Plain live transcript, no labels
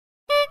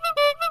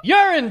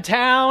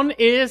Urinetown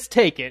is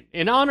taken.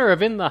 In honor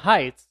of In the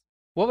Heights,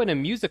 what would a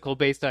musical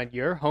based on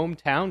your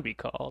hometown be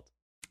called?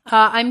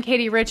 I'm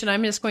Katie Rich, and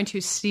I'm just going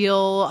to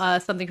steal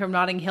something from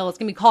Notting Hill. It's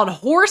going to be called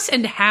Horse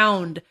and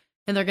Hound,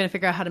 and they're going to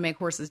figure out how to make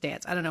horses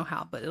dance. I don't know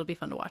how, but it'll be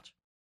fun to watch.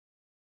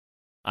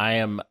 I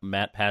am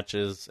Matt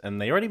Patches,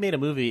 and they already made a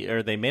movie,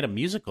 or they made a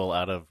musical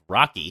out of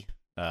Rocky,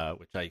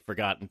 which I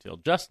forgot until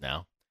just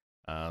now.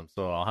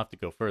 So I'll have to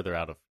go further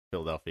out of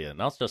Philadelphia,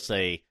 and I'll just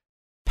say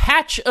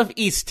Patch of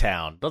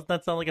Easttown. Doesn't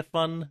that sound like a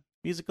fun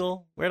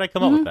musical? Where did I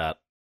come up with that?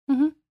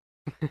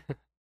 Mm-hmm.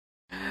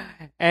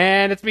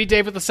 And it's me,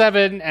 Dave with the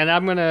 7, and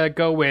I'm going to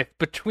go with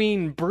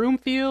Between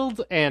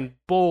Broomfield and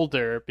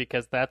Boulder,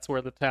 because that's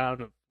where the town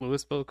of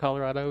Louisville,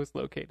 Colorado is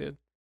located.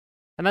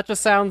 And that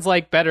just sounds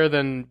like better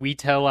than we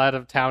tell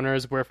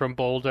out-of-towners we're from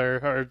Boulder,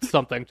 or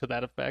something to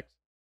that effect.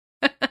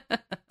 I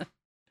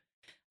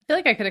feel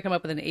like I could have come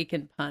up with an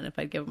Aiken pun if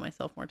I'd given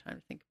myself more time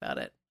to think about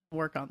it.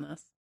 Work on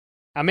this.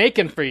 I'm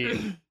aching for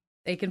you.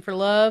 Aiken for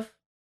love.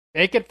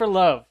 Aiken for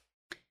love.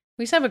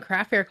 We used to have a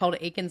craft fair called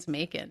Aiken's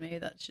Macon. Maybe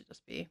that should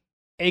just be.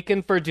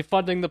 Aiken for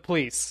defunding the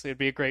police. It'd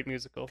be a great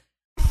musical.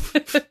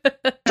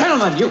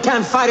 Gentlemen, you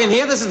can't fight in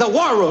here. This is the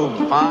war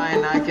room.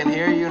 Fine, I can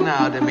hear you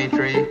now,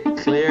 Dimitri.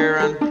 Clear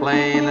and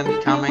plain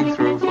and coming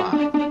through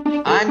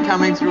fine. I'm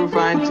coming through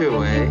fine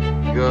too,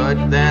 eh?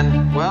 Good. Then,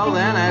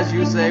 as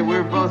you say,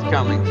 we're both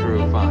coming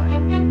through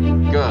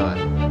fine.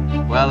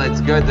 Good. Well,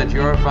 it's good that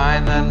you're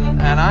fine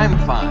and I'm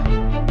fine.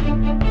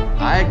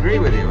 I agree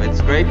with you.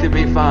 It's great to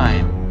be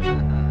fine.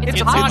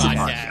 It's a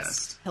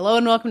podcast. Hello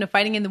and welcome to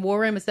Fighting in the War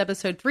Room. It's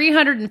episode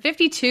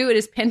 352. It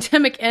is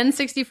Pandemic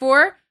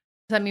N64. Does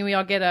that mean we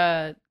all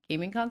get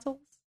gaming consoles?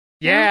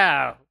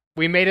 Yeah.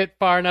 We made it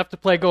far enough to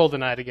play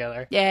GoldenEye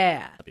together.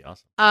 Yeah. That'd be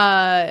awesome.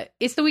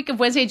 It's the week of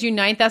Wednesday, June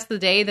 9th. That's the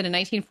day that in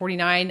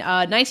 1949,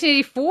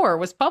 1984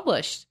 was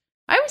published.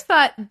 I always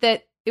thought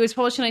that it was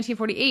published in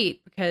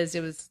 1948 because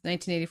it was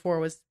 1984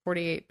 was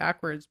 48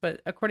 backwards.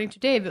 But according to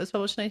Dave, it was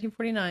published in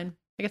 1949.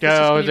 I guess that's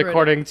just when he wrote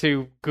according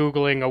to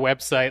Googling a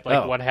website,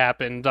 what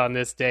happened on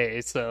this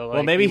day. So,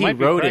 well, maybe he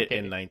wrote it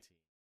in 19.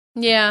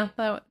 Yeah,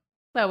 that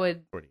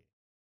would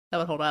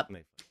hold up.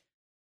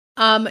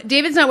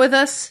 David's not with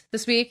us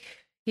this week.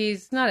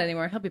 He's not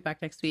anymore. He'll be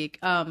back next week.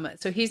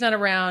 So he's not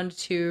around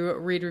to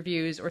read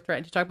reviews or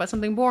threaten to talk about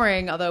something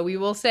boring. Although we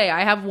will say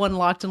I have one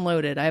locked and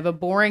loaded. I have a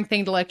boring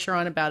thing to lecture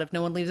on about if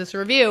no one leaves us a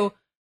review.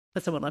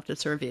 But someone left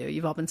us a review.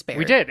 You've all been spared.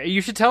 We did. You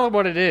should tell him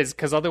what it is,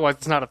 because otherwise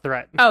it's not a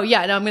threat. Oh,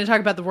 yeah. No, I'm going to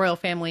talk about the royal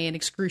family in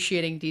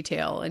excruciating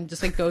detail and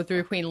just go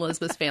through Queen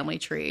Elizabeth's family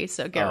tree.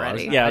 So get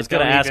ready. I was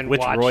going to ask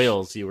which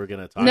royals you were going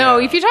to talk about. No,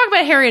 if you talk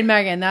about Harry and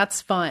Meghan,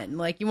 that's fun.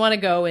 You want to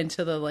go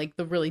into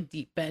the really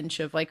deep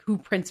bench of who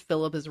Prince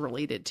Philip is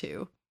related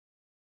to.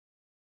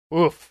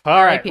 Oof.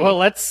 All right. Well,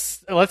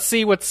 let's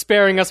see what's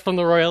sparing us from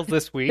the royals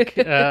this week.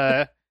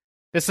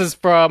 This is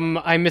from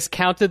I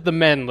Miscounted the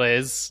Men,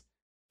 Liz.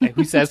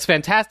 Who says,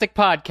 fantastic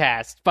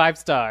podcast, 5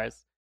 stars.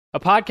 A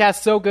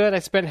podcast so good, I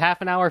spent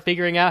half an hour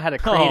figuring out how to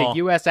create a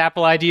US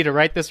Apple ID to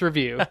write this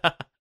review.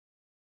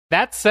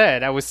 That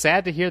said, I was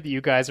sad to hear that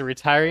you guys are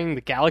retiring the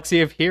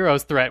Galaxy of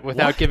Heroes threat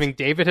without giving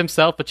David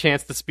himself a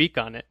chance to speak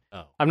on it.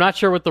 I'm not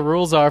sure what the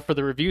rules are for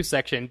the review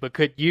section, but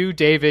could you,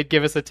 David,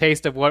 give us a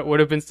taste of what would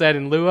have been said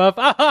in lieu of?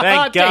 Thank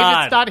God.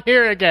 David's not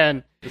here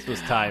again. This was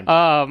timed.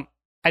 I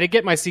did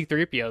get my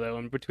C-3PO, though,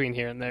 in between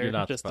here and there. You're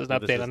not just an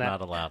supposed to. update on that.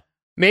 Not allowed.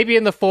 Maybe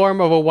in the form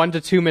of a 1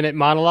 to 2 minute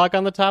monologue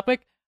on the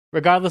topic.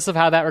 Regardless of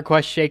how that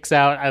request shakes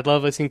out, I'd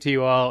love listening to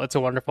you all. It's a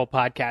wonderful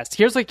podcast.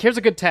 Here's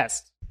a good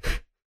test.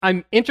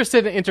 I'm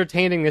interested in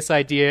entertaining this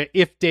idea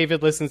if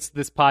David listens to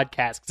this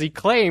podcast, because he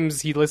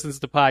claims he listens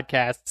to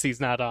podcasts he's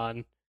not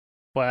on,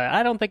 but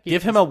I don't think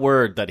Give him a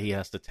word that he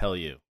has to tell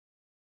you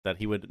that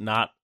he would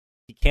not.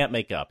 He can't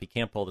make up. He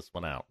can't pull this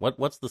one out.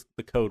 What's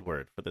the code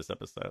word for this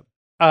episode?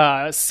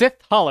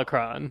 Sith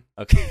Holocron.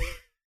 Okay,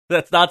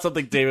 that's not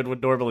something David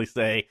would normally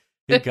say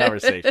in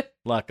conversation.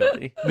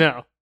 Luckily,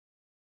 no.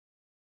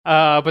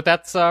 But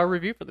that's our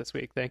review for this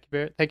week. Thank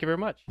you very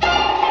much.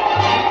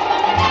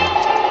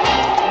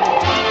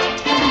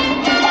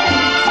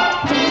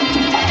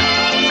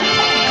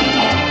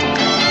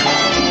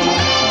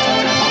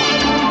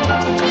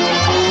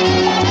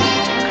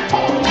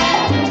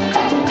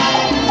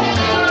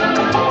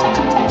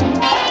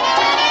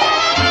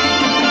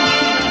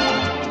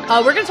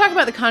 We're going to talk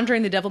about The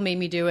Conjuring, The Devil Made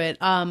Me Do It.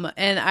 And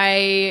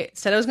I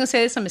said I was going to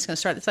say this. I'm just going to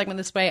start the segment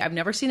this way. I've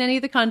never seen any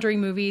of the Conjuring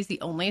movies. The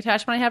only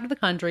attachment I have to the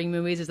Conjuring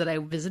movies is that I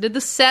visited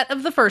the set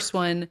of the first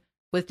one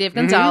with Dave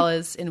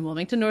Gonzalez in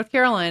Wilmington, North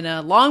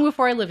Carolina, long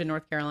before I lived in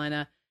North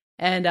Carolina.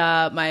 And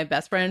my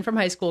best friend from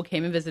high school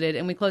came and visited,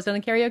 and we closed down the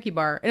karaoke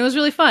bar. And it was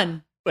really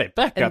fun. Wait,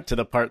 back up to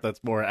the part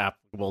that's more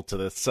applicable to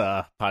this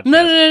podcast.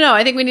 No.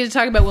 I think we need to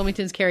talk about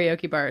Wilmington's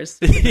karaoke bars.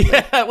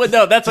 Yeah, well,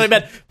 no, that's what I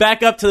meant.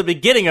 Back up to the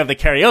beginning of the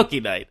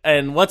karaoke night.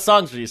 And what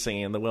songs were you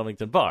singing in the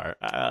Wilmington bar?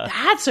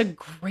 That's a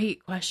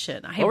great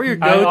question. What were your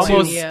go-to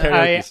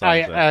karaoke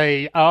songs?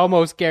 I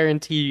almost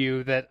guarantee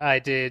you that I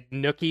did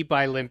Nookie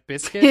by Limp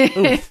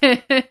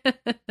Bizkit.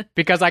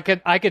 Because I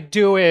could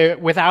do it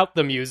without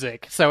the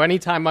music. So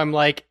anytime I'm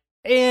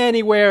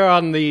anywhere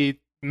on the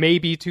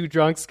maybe too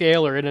drunk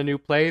scale or in a new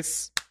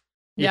place,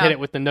 you hit it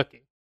with the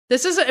nookie.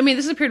 This is a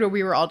period where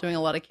we were all doing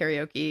a lot of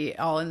karaoke,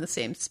 all in the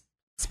same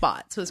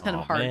spot, so it's kind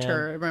of hard to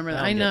remember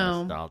that. I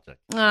know. Nostalgic.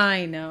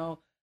 I know.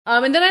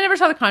 And then I never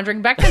saw The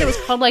Conjuring. Back then, it was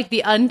called like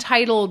the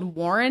Untitled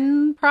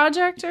Warren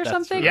Project or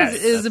something. Right.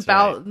 Yes, it was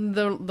about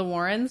the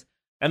Warrens.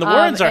 And the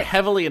Warrens are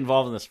heavily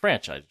involved in this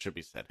franchise, it should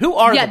be said. Who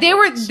are they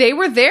Warrens? They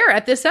were there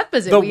at this set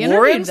visit. The we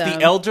Warrens, them.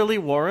 the elderly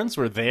Warrens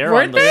were there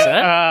Weren't on the they?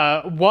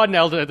 set? One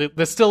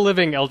the still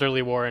living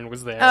elderly Warren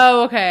was there.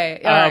 Oh,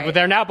 okay. All right. But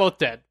they're now both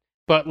dead.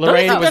 But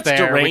Lorraine was there.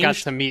 Deranged? We got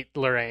to meet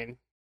Lorraine.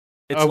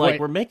 It's like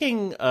we're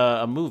making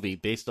a movie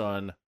based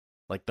on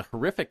like the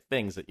horrific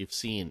things that you've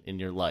seen in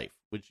your life.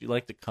 Would you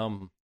like to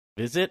come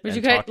visit? Would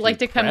and you talk like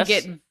to come press?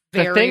 get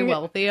very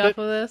wealthy off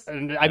of this?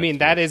 I mean,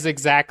 that is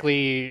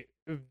exactly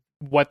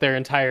what their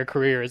entire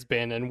career has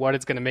been, and what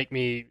is going to make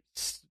me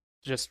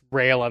just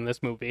rail on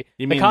this movie.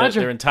 You mean that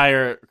their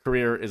entire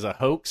career is a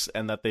hoax,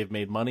 and that they've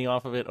made money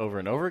off of it over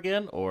and over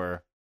again,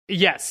 or?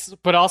 Yes,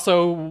 but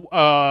also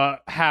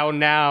how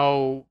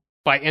now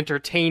by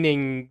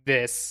entertaining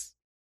this,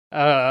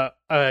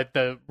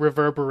 the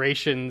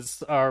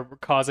reverberations are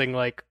causing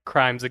like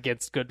crimes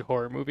against good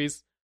horror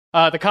movies.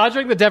 The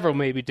Conjuring, The Devil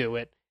Made Me Do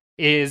It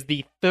is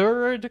the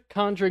third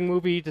Conjuring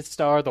movie to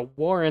star the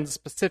Warrens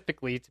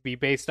specifically, to be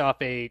based off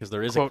because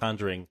there is a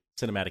Conjuring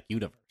cinematic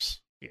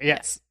universe.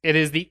 Yes, it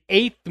is the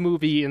 8th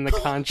movie in the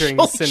Conjuring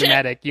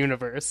cinematic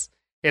universe.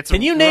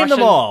 Can you name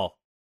them all?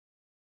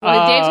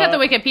 Well, Dave's got the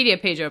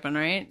Wikipedia page open,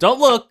 right? Don't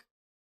look.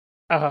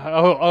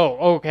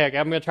 Okay.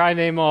 I'm going to try and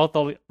name all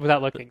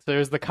without looking. So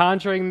there's The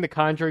Conjuring, The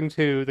Conjuring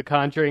 2, The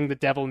Conjuring, The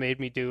Devil Made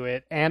Me Do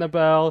It,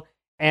 Annabelle,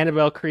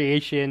 Annabelle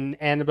Creation,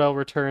 Annabelle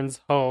Returns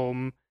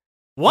Home.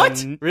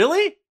 What?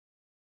 Really?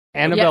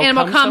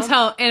 Annabelle Comes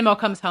Home. Annabelle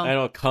Comes Home.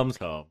 Annabelle Comes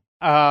Home.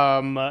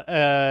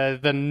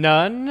 The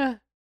Nun,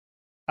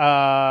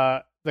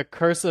 The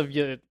Curse of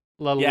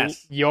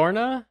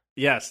Yorna.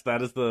 Yes,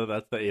 that's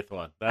the 8th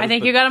one. I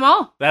think you got them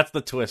all. That's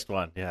the twist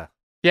one. Yeah.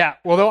 Yeah,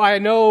 although I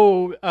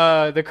know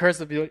The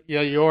Curse of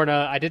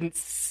Yorna, I didn't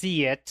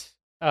see it,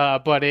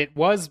 but it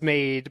was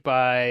made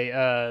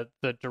by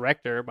the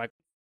director,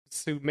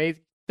 who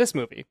made this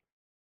movie.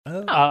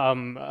 Oh.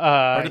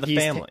 Part of the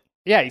family.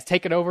 He's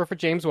taken over for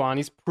James Wan.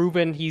 He's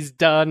proven he's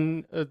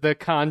done the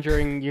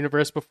Conjuring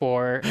universe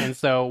before, and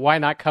so why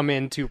not come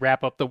in to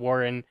wrap up the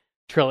Warren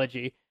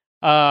trilogy?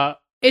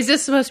 Is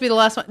this supposed to be the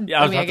last one?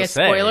 Yeah, I guess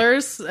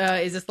spoilers.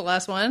 Is this the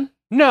last one?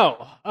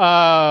 No.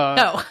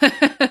 No.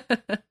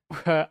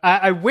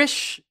 I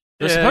wish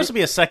there's supposed to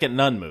be a second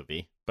Nun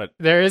movie, but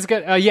there is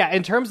good.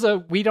 In terms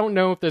of, we don't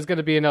know if there's going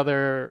to be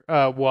another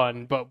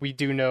one, but we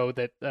do know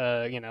that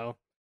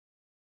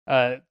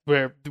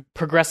we're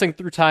progressing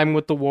through time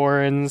with the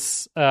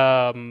Warrens,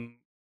 and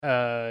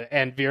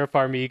Vera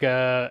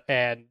Farmiga,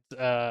 and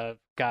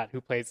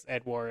who plays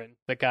Ed Warren,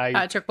 the guy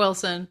Patrick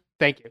Wilson.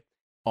 Thank you,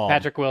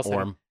 Patrick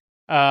Wilson.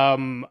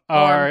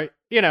 Are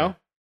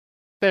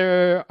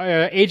they're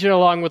aging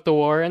along with the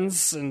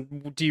Warrens,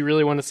 and do you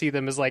really want to see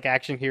them as like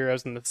action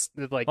heroes in this?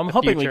 Like, I'm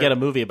hoping we get a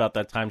movie about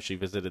that time she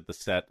visited the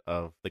set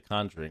of The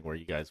Conjuring, where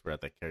you guys were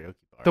at that karaoke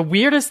bar. The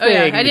weirdest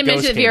thing, I didn't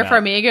mention that Vera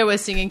Farmiga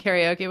was singing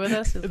karaoke with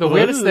us. The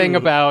weirdest thing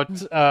about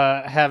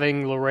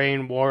having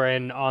Lorraine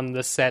Warren on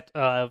the set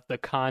of The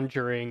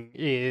Conjuring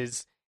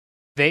is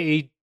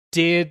they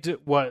did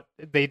what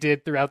they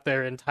did throughout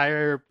their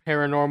entire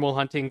paranormal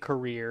hunting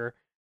career,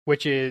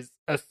 which is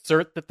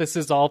assert that this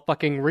is all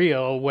fucking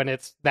real when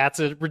that's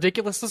a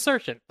ridiculous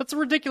assertion. That's a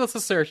ridiculous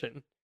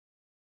assertion.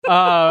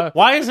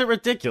 Why is it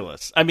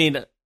ridiculous? I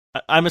mean,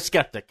 I'm a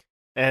skeptic,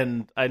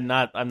 and I'm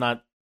not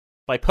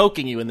by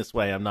poking you in this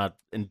way, I'm not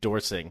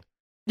endorsing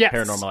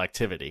paranormal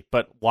activity.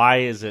 But why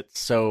is it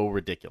so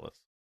ridiculous?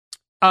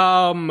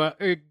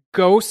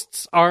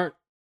 Ghosts aren't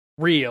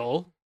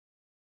real.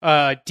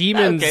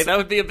 Demons. Okay, that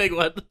would be a big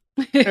one.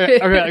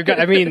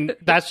 I mean,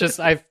 that's just,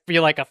 I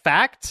feel like, a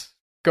fact.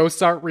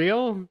 Ghosts aren't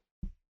real.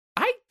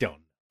 I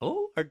don't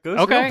know. Are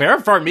ghosts real?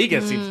 Vera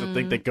Farmiga seems to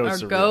think that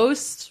ghosts are real.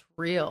 Ghosts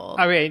real?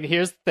 I mean,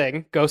 here's the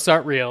thing. Ghosts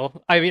aren't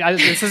real. I mean,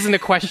 this isn't a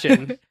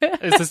question.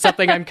 This is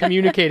something I'm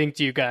communicating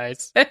to you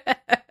guys.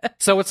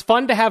 So it's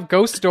fun to have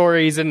ghost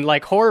stories and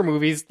like horror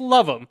movies.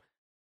 Love them.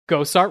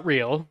 Ghosts aren't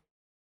real.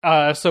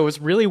 So it's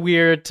really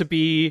weird to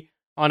be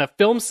on a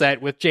film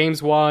set with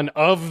James Wan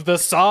of the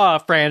Saw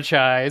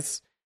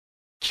franchise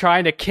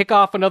trying to kick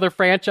off another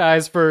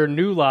franchise for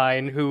New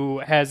Line, who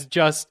has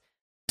just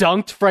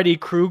dunked Freddy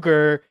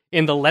Krueger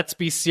in the Let's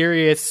Be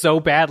Serious so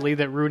badly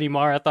that Rooney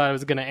Mara thought it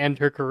was going to end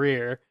her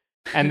career,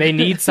 and they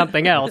need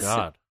something else.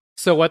 God.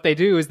 So what they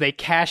do is they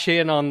cash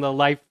in on the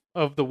life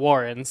of the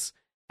Warrens,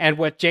 and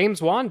what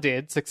James Wan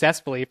did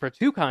successfully for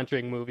 2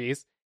 Conjuring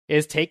movies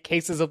is take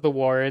cases of the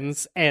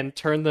Warrens and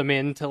turn them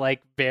into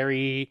like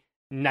very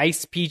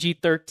nice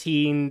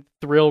PG-13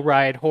 thrill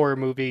ride horror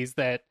movies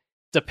that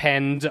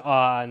depend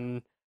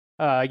on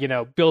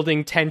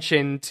building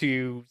tension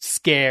to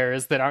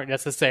scares that aren't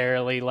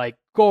necessarily like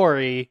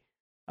gory,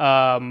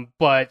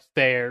 but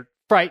they're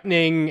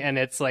frightening, and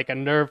it's like a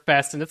nerve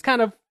fest, and it's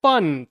kind of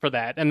fun for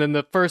that. And then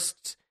the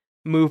first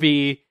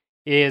movie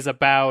is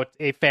about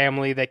a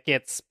family that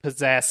gets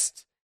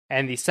possessed,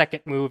 and the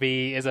second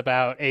movie is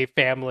about a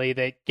family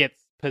that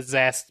gets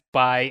possessed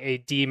by a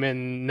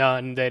demon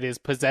nun that is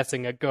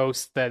possessing a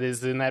ghost that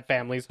is in that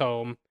family's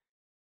home.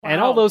 Wow.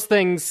 And all those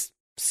things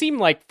seem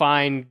like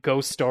fine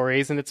ghost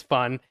stories, and it's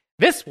fun.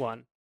 This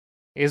one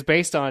is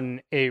based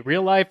on a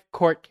real-life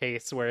court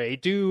case where a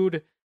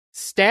dude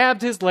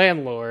stabbed his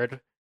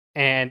landlord,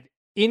 and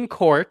in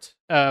court,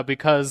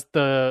 because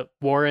the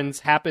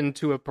Warrens happened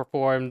to have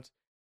performed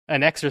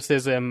an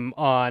exorcism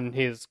on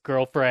his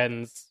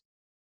girlfriend's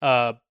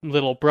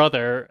little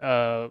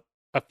brother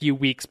a few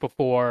weeks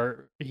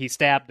before he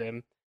stabbed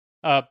him,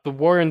 the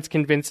Warrens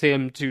convinced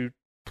him to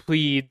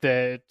plead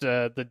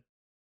that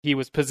he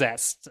was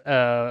possessed,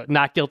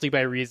 not guilty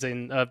by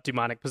reason of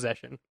demonic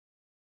possession.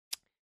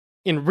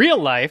 In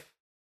real life,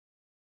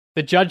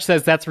 the judge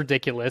says that's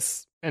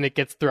ridiculous, and it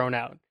gets thrown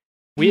out.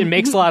 It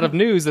makes a lot of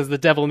news as the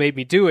Devil Made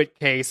Me Do It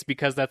case,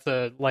 because that's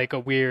a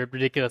weird,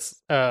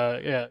 ridiculous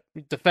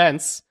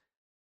defense.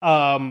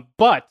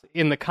 But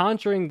in The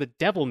Conjuring, The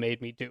Devil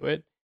Made Me Do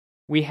It,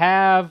 we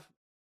have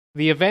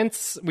the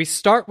events. We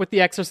start with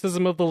the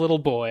exorcism of the little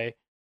boy.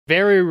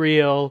 Very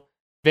real,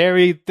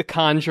 very The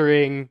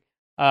Conjuring,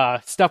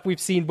 stuff we've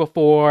seen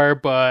before,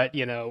 but,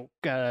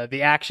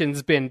 the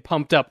action's been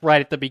pumped up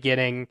right at the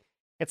beginning.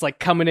 It's like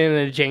coming in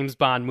a James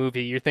Bond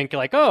movie. You're thinking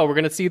like, oh, we're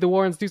going to see the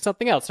Warrens do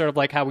something else, sort of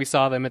like how we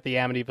saw them at the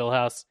Amityville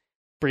house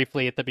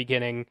briefly at the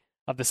beginning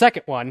of the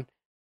second one.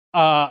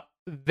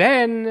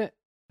 Then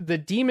the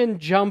demon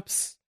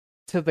jumps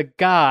to the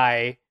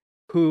guy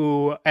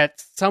who at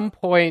some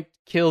point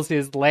kills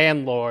his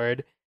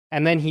landlord,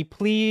 and then he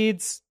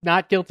pleads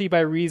not guilty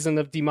by reason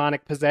of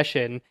demonic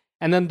possession,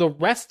 and then the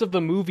rest of the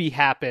movie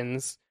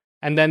happens,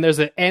 and then there's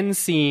an end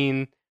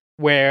scene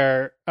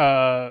where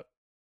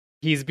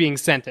he's being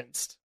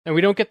sentenced. And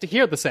we don't get to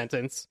hear the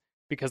sentence,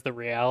 because the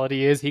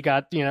reality is he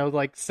got,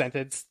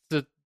 sentenced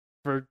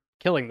for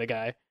killing the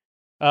guy.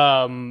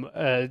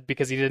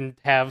 Because he didn't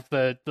have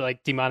the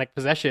demonic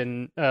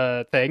possession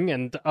thing,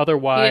 and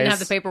otherwise... He didn't have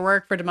the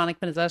paperwork for demonic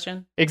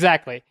possession?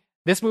 Exactly.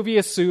 This movie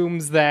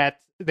assumes that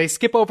they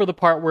skip over the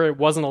part where it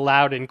wasn't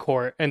allowed in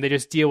court, and they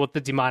just deal with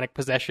the demonic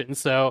possession.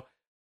 So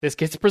this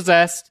gets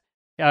possessed,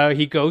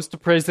 he goes to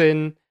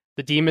prison,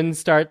 the demon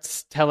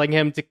starts telling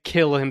him to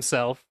kill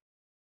himself,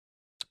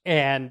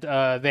 and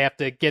they have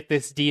to get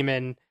this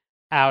demon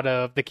out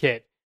of the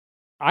kid.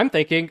 I'm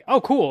thinking,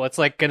 oh, cool, it's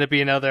going to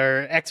be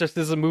another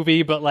exorcism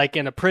movie, but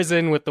in a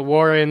prison with the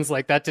Warrens.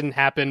 That didn't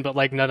happen, but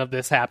none of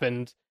this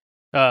happened.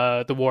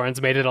 The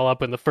Warrens made it all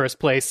up in the first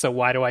place, so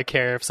why do I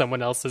care if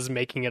someone else is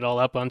making it all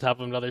up on top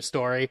of another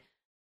story?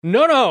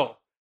 No!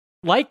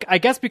 I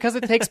guess because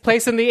it takes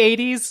place in the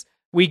 80s,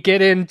 we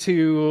get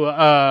into,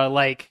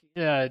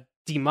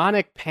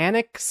 demonic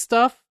panic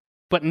stuff,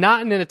 but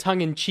not in a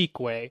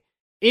tongue-in-cheek way.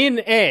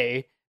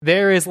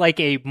 There is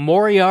a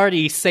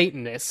Moriarty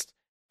Satanist,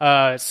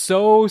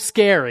 so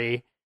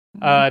scary,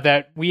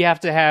 that they have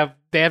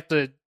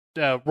to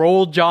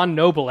roll John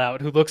Noble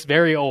out, who looks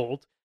very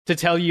old, to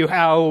tell you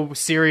how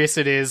serious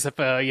it is if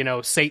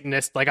a,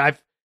 Satanist,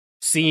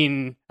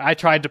 I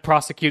tried to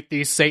prosecute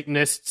these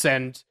Satanists,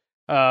 and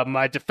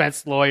my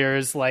defense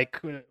lawyer's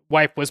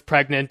wife was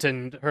pregnant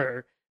and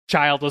her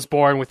child was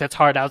born with its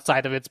heart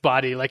outside of its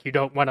body. You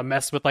don't want to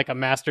mess with a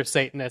master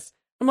Satanist.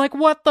 I'm like,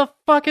 what the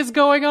fuck is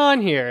going on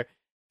here?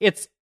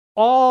 It's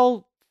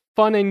all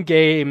fun and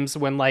games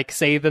when,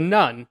 say, The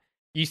Nun.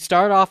 You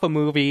start off a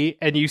movie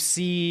and you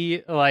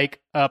see,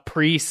 a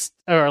priest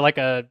or,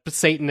 a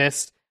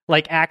Satanist,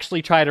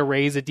 actually try to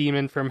raise a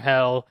demon from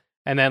hell,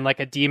 and then,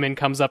 a demon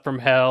comes up from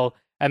hell,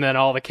 and then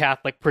all the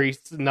Catholic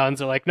priests and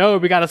nuns are like, no,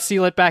 we gotta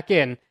seal it back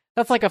in.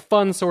 That's, a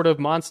fun sort of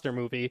monster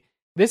movie.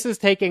 This is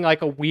taking,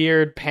 a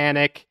weird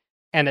panic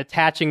and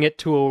attaching it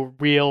to a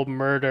real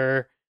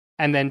murder,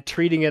 and then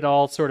treating it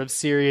all sort of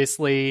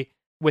seriously,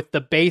 with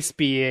the base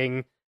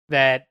being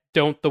that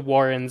don't the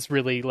Warrens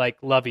really,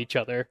 love each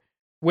other?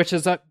 Which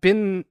has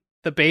been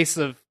the base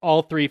of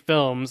all three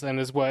films, and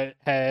is what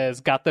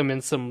has got them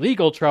in some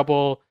legal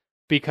trouble,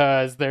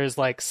 because there's,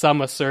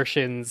 some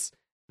assertions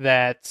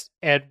that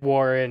Ed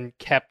Warren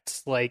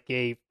kept,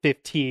 a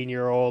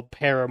 15-year-old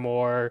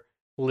paramour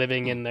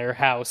living in their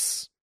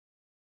house,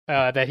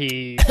 that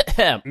he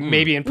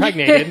maybe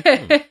impregnated.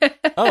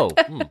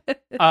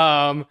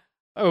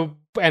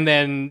 And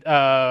then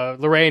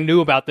Lorraine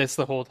knew about this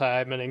the whole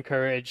time and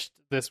encouraged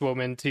this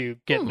woman to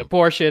get an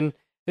abortion.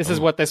 This is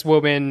what this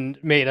woman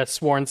made a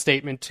sworn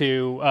statement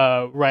to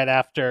right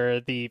after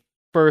the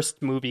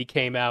first movie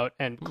came out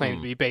and claimed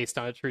to be based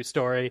on a true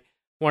story.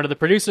 One of the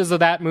producers of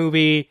that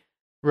movie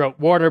wrote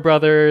Warner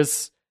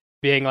Brothers,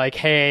 being like,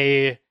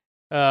 hey,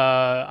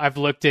 I've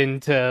looked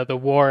into the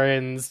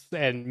Warrens,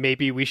 and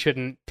maybe we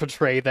shouldn't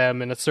portray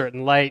them in a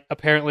certain light.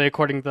 Apparently,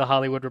 according to the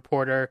Hollywood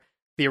Reporter,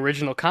 the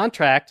original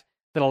contract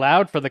that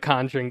allowed for The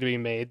Conjuring to be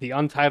made, the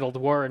untitled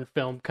Warren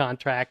film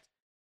contract,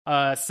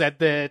 said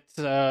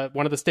that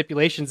one of the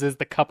stipulations is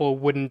the couple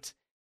wouldn't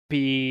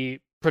be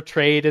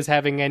portrayed as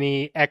having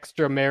any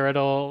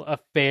extramarital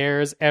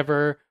affairs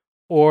ever,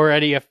 or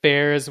any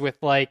affairs with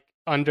like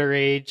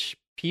underage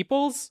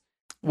peoples,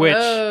 which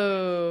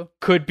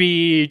could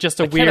be just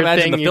a weird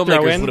thing you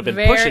throw in. Would have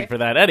been pushing for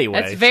that anyway.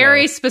 That's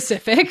very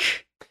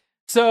specific.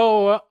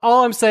 So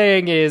all I'm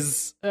saying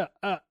is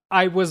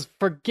I was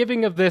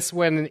forgiving of this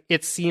when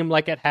it seemed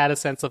like it had a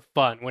sense of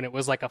fun, when it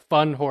was like a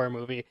fun horror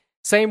movie.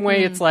 Same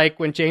way it's like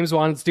when James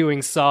Wan's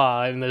doing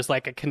Saw and there's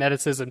like a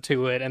kineticism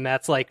to it and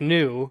that's like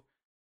new.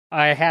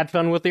 I had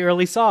fun with the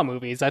early Saw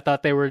movies. I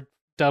thought they were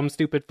dumb,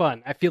 stupid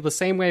fun. I feel the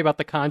same way about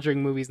the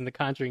Conjuring movies in the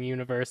Conjuring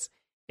universe,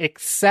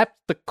 except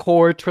the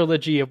core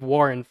trilogy of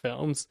Warren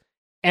films.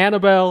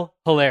 Annabelle,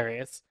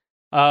 hilarious.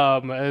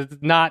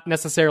 Not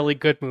necessarily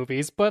good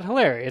movies, but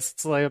hilarious.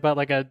 It's like about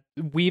like a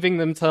weaving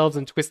themselves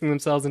and twisting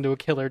themselves into a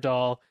killer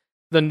doll.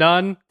 The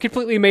Nun,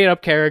 completely made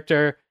up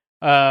character.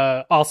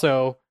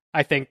 Also,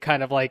 I think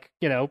kind of like,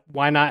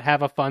 why not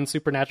have a fun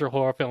supernatural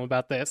horror film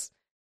about this?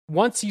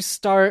 Once you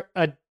start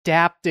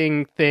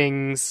adapting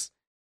things,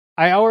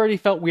 I already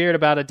felt weird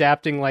about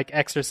adapting like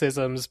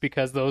exorcisms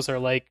because those are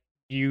like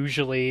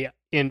usually,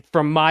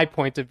 from my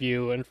point of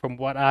view and from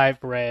what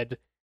I've read,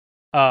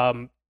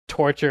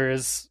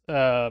 tortures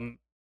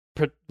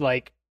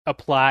like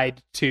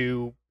applied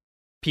to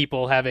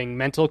people having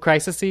mental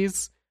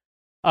crises.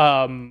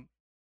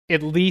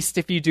 At least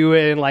if you do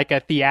it in like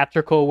a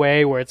theatrical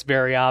way where it's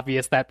very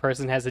obvious that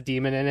person has a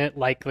demon in it,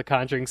 like the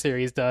Conjuring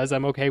series does,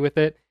 I'm okay with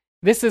it.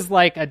 This is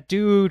like a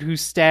dude who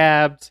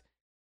stabbed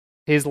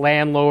his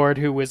landlord,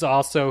 who was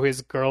also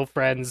his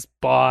girlfriend's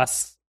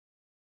boss,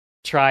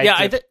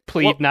 tried to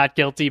plead not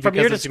guilty because from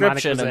your of demonic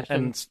description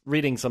possession. and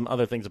reading some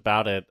other things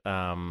about it,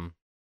 I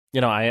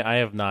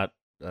have not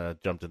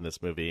jumped in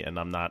this movie, and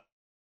I'm not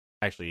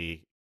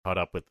actually caught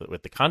up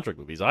with the Conjuring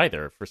movies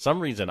either. For some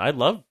reason, I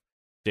love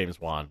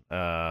James Wan.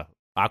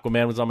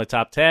 Aquaman was on my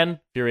top 10.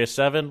 Furious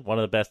 7, one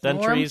of the best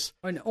entries.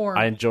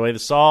 I enjoy the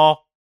Saw.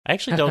 I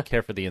actually don't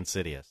care for the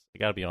Insidious. I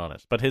gotta be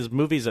honest. But his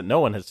movies that no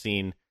one has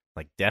seen,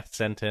 like Death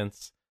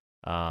Sentence,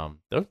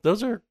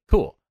 those are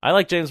cool. I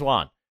like James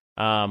Wan.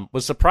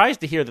 Was surprised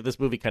to hear that this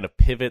movie kind of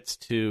pivots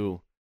to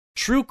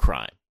true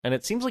crime, and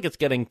it seems like it's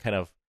getting kind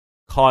of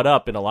caught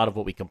up in a lot of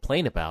what we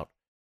complain about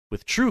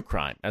with true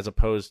crime, as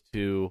opposed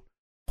to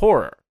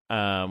horror,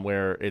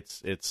 where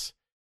it's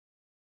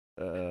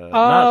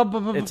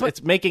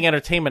making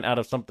entertainment out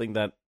of something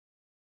that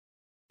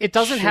it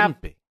doesn't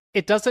have. Be.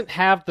 It doesn't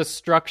have the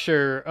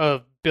structure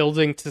of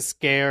building to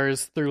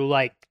scares through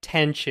like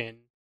tension.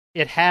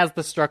 It has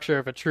the structure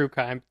of a true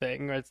crime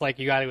thing, where it's like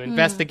you got to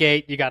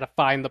investigate, you got to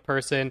find the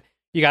person,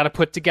 you got to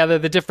put together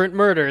the different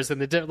murders, and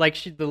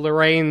the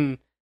Lorraine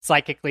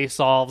psychically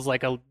solves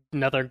like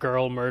another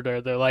girl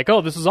murder. They're like,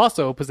 oh, this is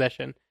also a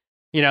possession.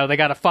 They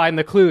got to find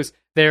the clues.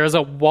 There's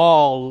a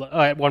wall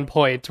at one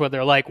point where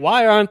they're like,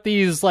 why aren't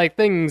these like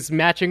things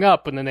matching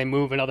up? And then they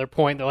move another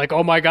point. They're like,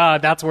 oh my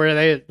god, that's where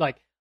they like.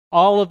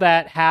 All of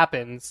that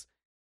happens.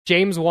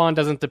 James Wan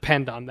doesn't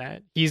depend on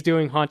that. He's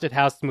doing haunted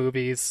house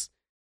movies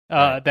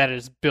that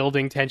is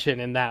building tension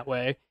in that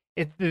way.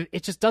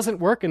 It just doesn't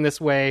work in this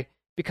way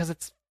because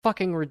it's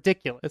fucking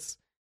ridiculous.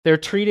 They're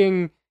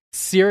treating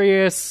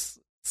serious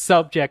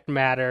subject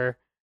matter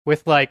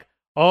with like,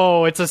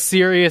 oh, it's a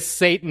serious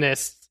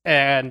Satanist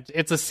and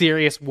it's a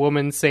serious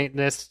woman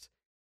Satanist,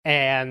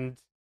 and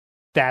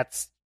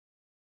that's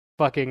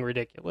fucking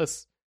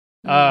ridiculous.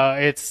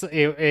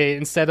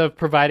 Instead of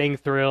providing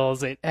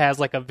thrills, it has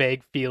like a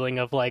vague feeling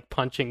of like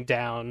punching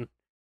down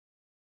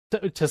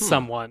to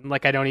someone.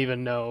 Like I don't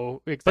even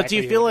know exactly. But do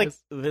you feel like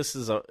this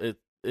is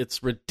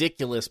it's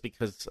ridiculous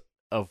because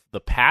of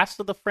the past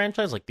of the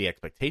franchise, like the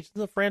expectations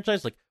of the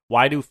franchise? Like,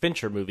 why do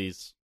Fincher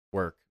movies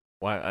work?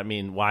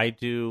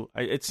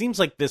 It seems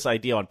like this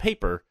idea on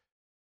paper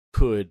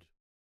could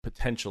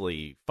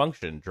potentially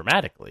function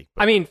dramatically.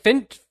 But... I mean,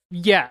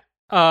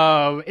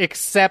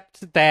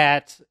 except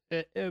that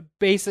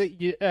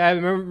basically, I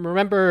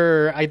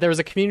remember there was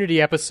a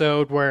Community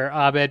episode where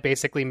Abed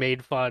basically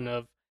made fun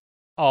of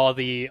all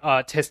the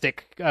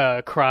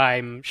autistic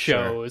crime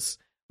shows,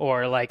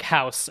 or like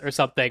House or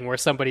something, where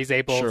somebody's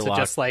able Sherlock,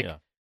 to just like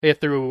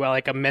through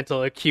like a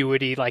mental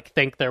acuity, like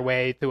think their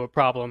way through a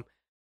problem.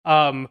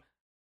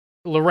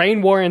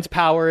 Lorraine Warren's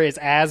power is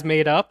as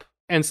made up,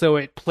 and so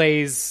it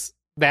plays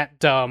that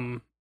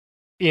dumb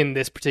in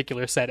this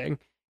particular setting.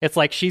 It's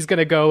like she's going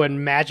to go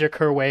and magic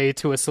her way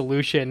to a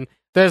solution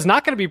that is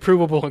not going to be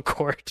provable in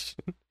court.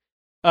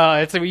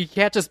 You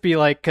can't just be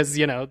like, because,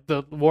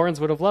 the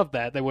Warrens would have loved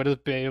that. They would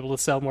have been able to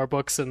sell more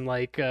books and,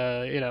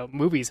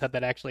 movies had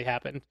that actually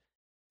happened.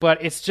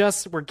 But it's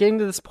just, we're getting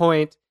to this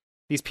point.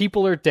 These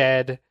people are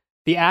dead.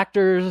 The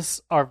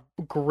actors are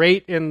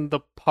great in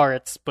the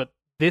parts, but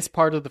this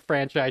part of the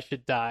franchise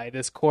should die.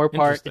 This core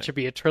part, it should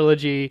be a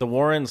trilogy. The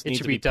Warrens need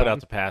to be put out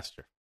to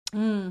pasture.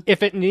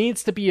 If it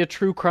needs to be a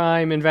true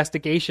crime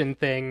investigation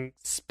thing,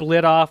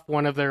 split off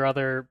one of their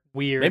other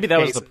weird Maybe that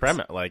cases. was the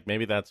premise. Like,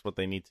 maybe that's what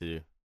they need to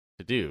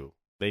do.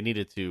 They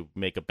needed to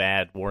make a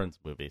bad Warrens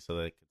movie so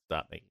they could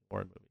stop making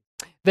Warren movies.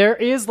 There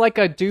is like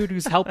a dude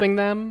who's helping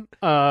them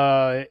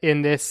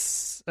in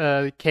this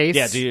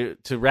case. Yeah.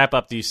 To wrap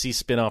up, do you see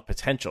spin-off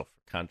potential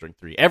for Conjuring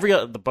 3?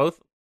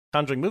 Both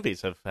Conjuring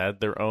movies have had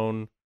their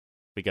own.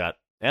 We got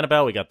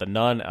Annabelle, we got The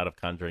Nun out of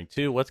Conjuring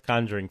 2. What's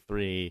Conjuring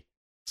 3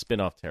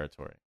 spin-off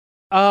territory?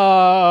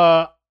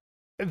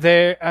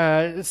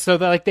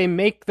 They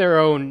make their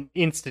own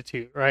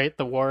institute, right?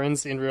 The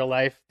Warrens in real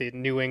life, the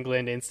New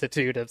England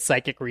Institute of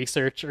Psychic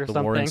Research or something.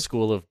 The Warren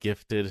School of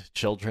Gifted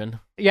Children.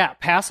 Yeah,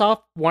 pass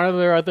off one of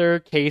their other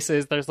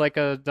cases. There's like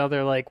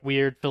another like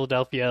weird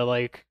Philadelphia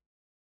like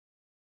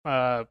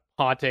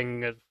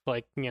haunting of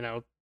like,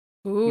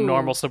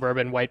 normal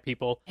suburban white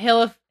people.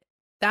 Hell, if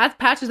that's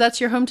Patches,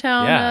 that's your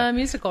hometown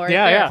musical, right?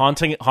 Yeah.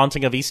 Haunting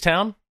of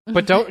Easttown.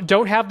 But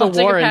don't have the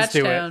Warrens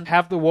do Patchtown. it.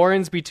 Have the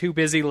Warrens be too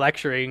busy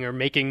lecturing or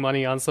making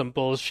money on some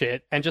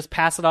bullshit, and just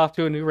pass it off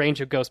to a new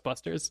range of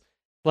Ghostbusters.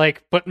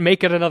 But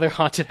make it another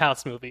haunted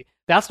house movie.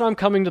 That's what I'm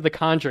coming to The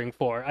Conjuring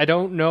for. I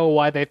don't know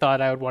why they thought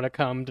I would want to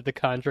come to The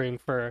Conjuring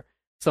for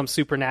some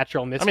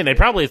supernatural mystery. I mean, they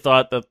probably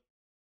thought that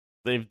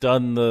they've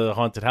done the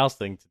haunted house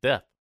thing to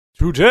death.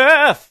 To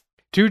death!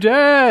 To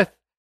death!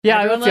 Yeah,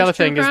 Everyone that's the other loves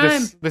true thing, crime.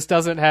 is this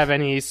doesn't have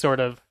any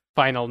sort of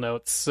final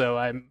notes, so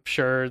I'm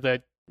sure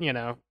that,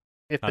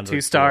 if the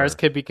 2 stars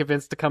could be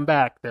convinced to come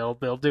back, they'll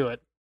do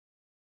it.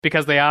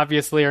 Because they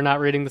obviously are not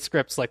reading the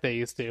scripts like they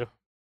used to.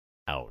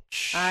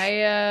 Ouch.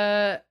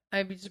 I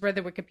just read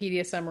the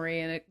Wikipedia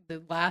summary, and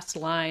the last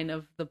line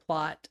of the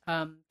plot.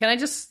 Can I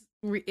just...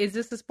 is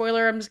this a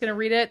spoiler? I'm just going to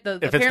read it.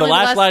 If it's the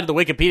last line of the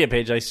Wikipedia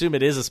page, I assume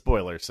it is a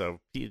spoiler, so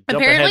jump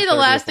apparently ahead the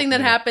last 30 thing that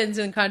minutes. happens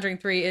in Conjuring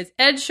 3 is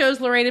Ed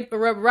shows Lorraine a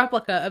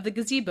replica of the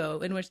gazebo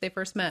in which they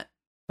first met.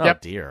 Oh,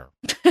 Yep. dear.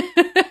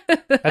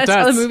 That's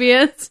how the movie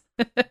ends.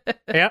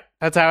 Yep,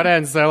 that's how it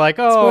ends. They're like,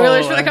 oh...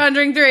 Spoilers for The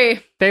Conjuring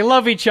 3. They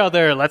love each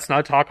other. Let's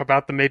not talk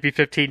about the maybe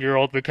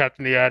 15-year-old we kept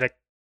in the attic.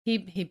 He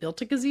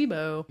built a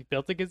gazebo. He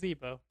built a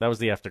gazebo. That was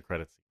the after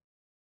credits.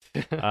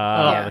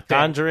 Yeah. The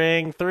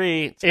Conjuring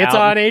 3. It's out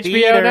on in HBO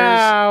theaters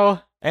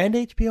now. and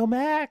HBO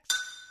Max.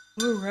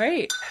 All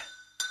right.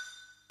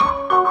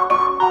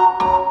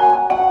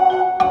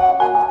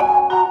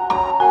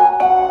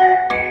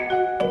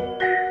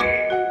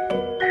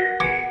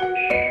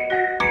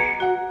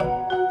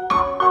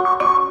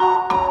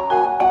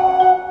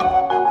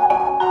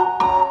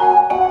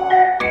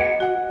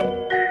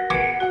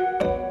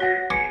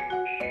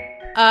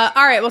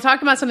 All right, we'll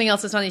talk about something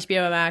else that's on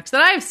HBO Max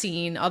that I've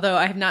seen, although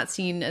I have not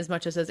seen as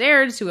much as has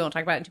aired, so we won't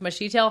talk about it in too much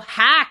detail.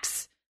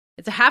 Hacks!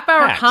 It's a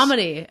half-hour Hacks.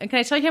 comedy. And can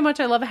I tell you how much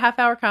I love a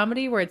half-hour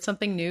comedy where it's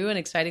something new and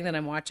exciting that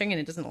I'm watching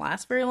and it doesn't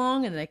last very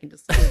long and then I can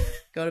just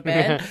go to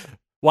bed?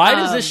 Why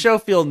does this show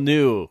feel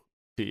new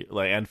to you,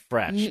 and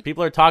fresh?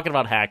 People are talking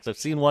about Hacks. I've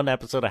seen one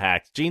episode of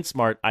Hacks. Jean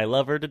Smart, I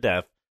love her to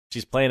death.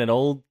 She's playing an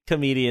old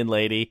comedian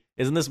lady.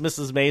 Isn't this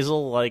Mrs.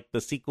 Maisel, like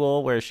the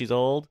sequel where she's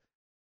old?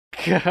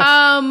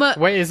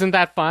 Wait, isn't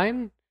that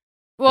fine?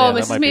 Well, Yeah,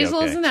 that Mrs. might be Maisel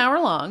okay. is an hour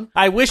long.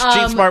 I wish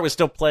Jean Smart was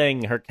still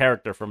playing her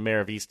character from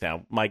Mayor of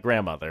Easttown, my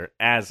grandmother,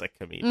 as a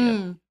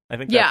comedian. I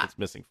think that's what's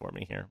missing for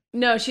me here.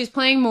 No, she's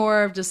playing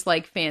more of just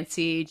like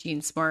fancy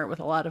Jean Smart with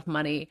a lot of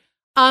money.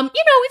 It's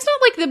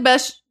not like the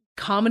best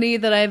comedy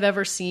that I've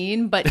ever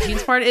seen, but Jean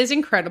Smart is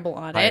incredible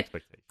on High it.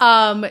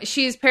 expectations.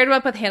 She's paired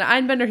up with Hannah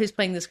Einbender, who's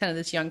playing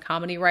this young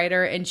comedy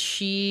writer, and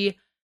she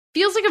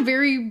feels like a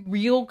very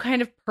real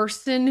kind of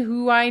person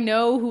who I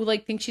know who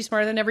like thinks she's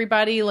smarter than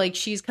everybody. Like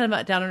she's kind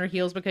of down on her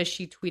heels because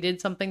she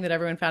tweeted something that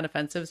everyone found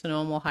offensive, so no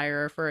one will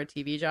hire her for a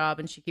TV job,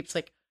 and she keeps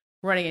like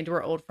running into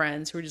her old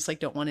friends who are just like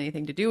don't want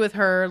anything to do with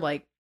her.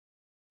 Like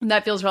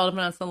that feels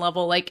relevant on some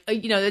level. Like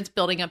it's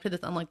building up to this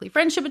unlikely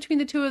friendship between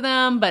the two of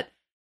them, but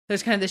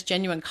there's kind of this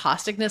genuine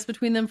causticness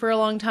between them for a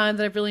long time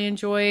that I've really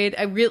enjoyed.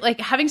 I really like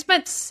having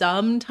spent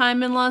some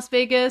time in Las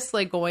Vegas,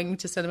 like going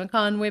to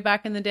CinemaCon way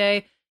back in the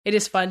day. It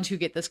is fun to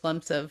get this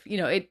glimpse of,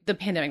 the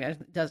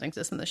pandemic doesn't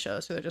exist in the show.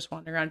 So they're just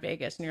wandering around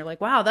Vegas and you're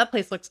like, wow, that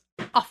place looks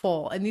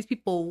awful. And these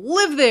people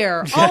live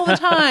there all the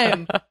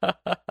time.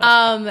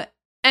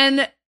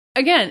 And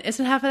again, it's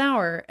in half an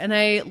hour. And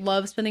I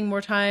love spending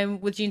more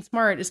time with Jean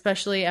Smart,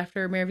 especially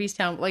after Mayor of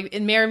Easttown. Like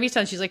in Mayor of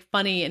Easttown, she's like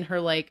funny in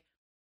her like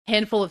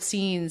handful of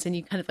scenes and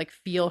you kind of like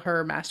feel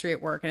her mastery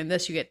at work. And in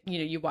this, you get,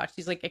 you watch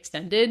these like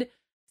extended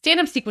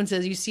stand-up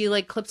sequences. You see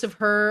like clips of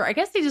her. I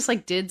guess they just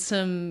like did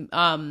some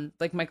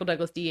like Michael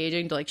Douglas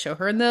de-aging to like show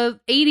her in the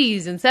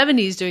 80s and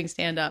 70s doing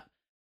stand-up.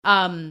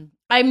 I'm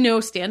no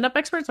stand-up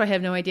expert, so I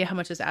have no idea how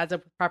much this adds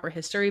up with proper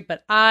history,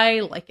 but I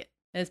like it.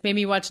 And it's made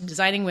me watch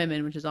Designing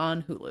Women, which is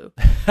on Hulu.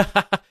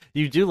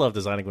 You do love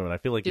Designing Women. I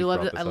feel like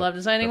I love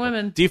Designing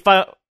Women. Do you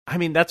find? I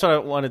mean, that's what I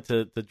wanted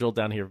to drill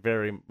down here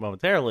very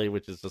momentarily,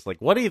 which is just like,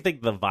 what do you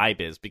think the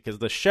vibe is? Because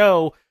the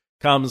show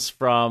comes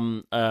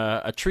from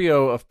a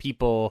trio of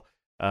people.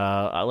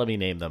 Let me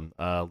name them.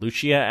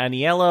 Lucia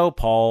Aniello,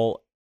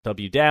 Paul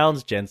W.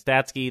 Downs, Jen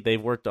Statsky.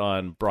 They've worked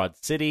on Broad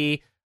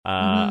City.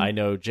 I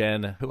know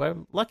Jen, who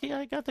I'm lucky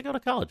I got to go to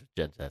college with.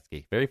 Jen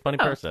Statsky. Very funny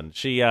person.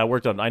 She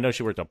worked on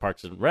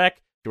Parks and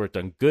Rec. She worked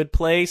on Good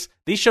Place.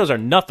 These shows are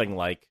nothing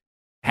like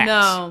Hacks.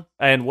 No.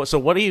 And so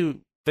what do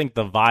you think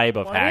the vibe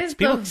of Hacks?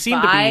 People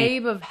seem to be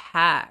vibe of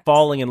Hacks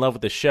falling in love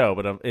with the show,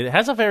 but it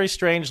has a very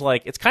strange,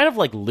 like, it's kind of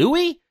like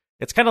Louie.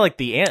 It's kind of like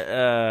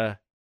the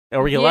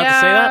Are we allowed to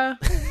say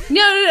that?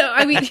 No.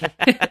 I mean,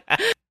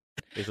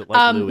 Is it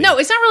like Louis? no,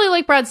 it's not really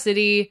like Broad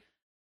City.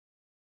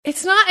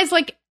 It's not as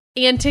like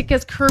antic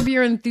as Curb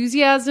Your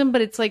Enthusiasm,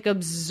 but it's like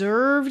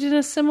observed in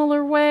a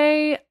similar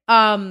way.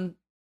 I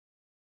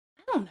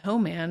don't know,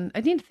 man.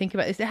 I need to think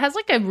about it. It has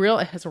a real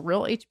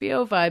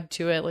HBO vibe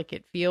to it. Like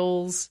it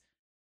feels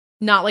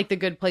not like The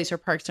Good Place or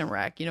Parks and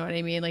Rec. You know what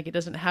I mean? Like it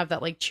doesn't have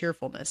that like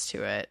cheerfulness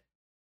to it.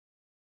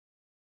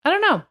 I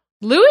don't know.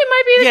 Louis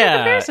might be the good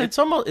comparison. It's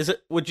almost. Is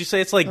it? Would you say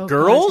it's like Oh,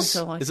 Girls?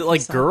 God, Is it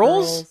like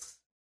Girls?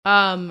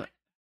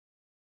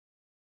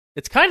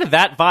 It's kind of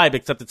that vibe,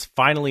 except it's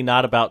finally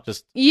not about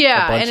just a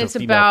bunch and it's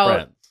of female about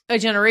friends. a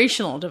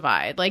generational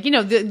divide. Like, you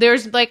know,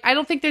 there's like, I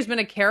don't think there's been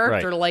a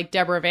character like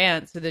Deborah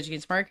Vance, the Jean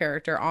Smart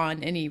character,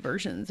 on any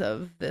versions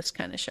of this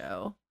kind of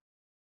show.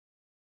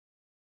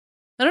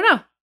 I don't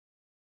know.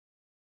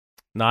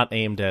 Not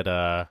aimed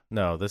at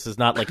no, this is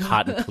not like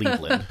Hot in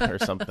Cleveland or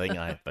something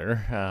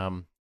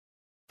either.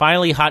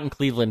 Finally, Hot in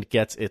Cleveland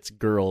gets its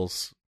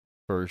girls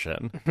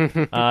version.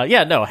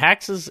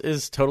 Hacks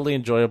is totally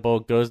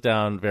enjoyable, goes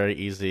down very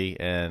easy,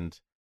 and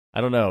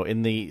I don't know,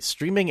 in the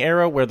streaming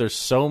era where there's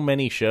so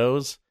many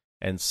shows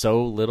and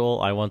so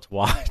little I want to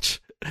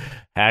watch,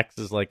 Hacks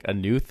is like a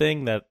new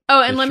thing that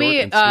and let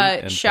me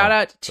shout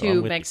out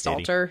to Meg Meg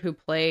Stalter, who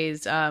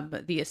plays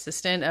the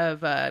assistant of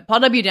Paul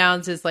W.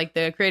 Downs is like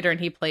the creator, and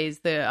he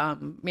plays the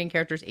main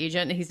character's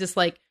agent, and he's just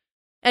like,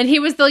 and he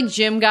was the like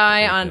gym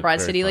guy on Broad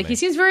City. Like he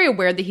seems very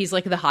aware that he's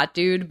like the hot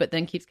dude, but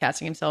then keeps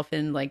casting himself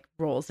in like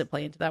roles that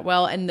play into that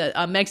well. And the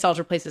Meg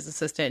Stalter plays his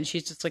assistant, and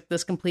she's just like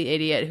this complete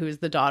idiot who is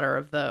the daughter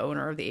of the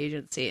owner of the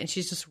agency, and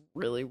she's just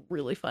really,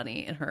 really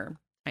funny in her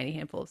tiny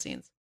handful of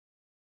scenes.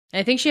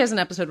 And I think she has an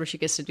episode where she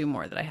gets to do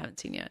more that I haven't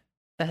seen yet.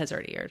 That has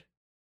already aired.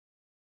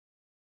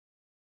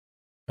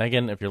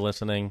 Megan, if you're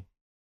listening,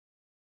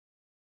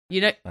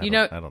 I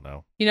don't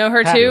know. You know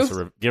her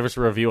too. Give us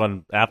a review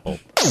on Apple.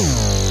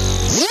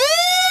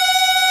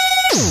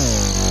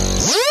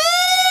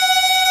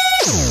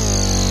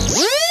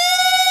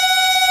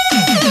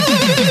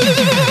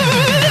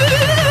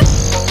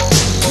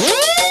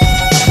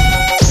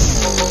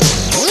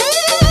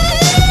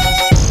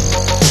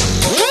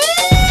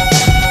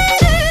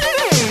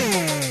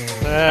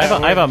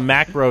 I have a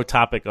macro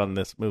topic on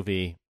this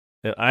movie.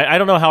 I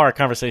don't know how our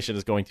conversation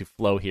is going to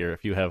flow here.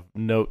 If you have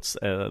notes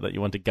that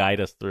you want to guide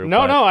us through,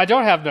 no, I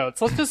don't have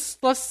notes. Let's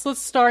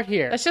start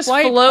here. Let's just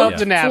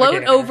float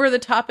over the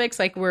topics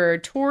like we're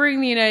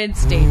touring the United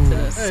States in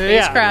a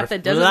spacecraft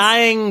that doesn't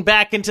flying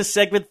back into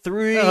segment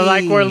 3,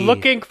 like we're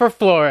looking for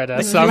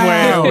Florida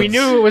somewhere. We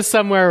knew it was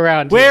somewhere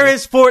around. Where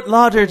is Fort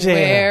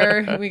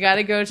Lauderdale? Where we got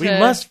to go to? We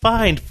must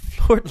find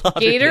Fort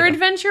Lauderdale. Gator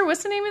Adventure.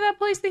 What's the name of that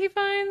place that he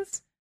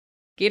finds?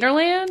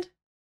 Gatorland.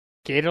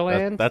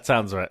 Gatorland? That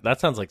sounds right. That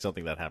sounds like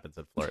something that happens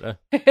in Florida.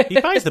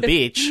 He finds the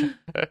beach.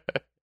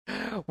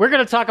 We're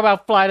going to talk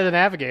about Flight of the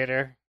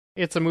Navigator.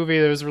 It's a movie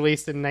that was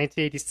released in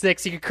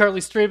 1986. You can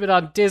currently stream it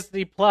on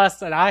Disney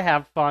Plus, and I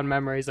have fond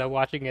memories of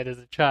watching it as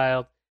a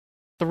child.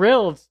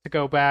 Thrilled to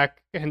go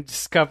back and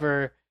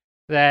discover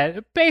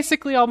that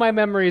basically all my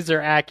memories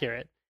are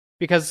accurate.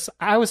 Because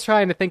I was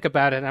trying to think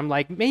about it, and I'm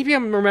like, maybe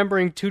I'm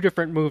remembering two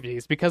different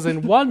movies. Because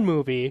in one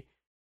movie,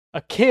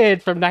 a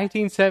kid from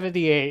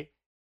 1978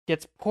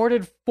 gets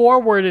ported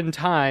forward in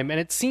time, and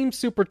it seems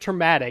super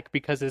traumatic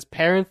because his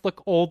parents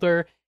look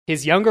older,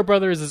 his younger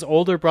brother is his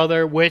older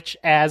brother, which,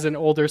 as an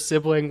older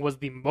sibling, was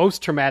the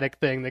most traumatic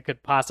thing that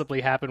could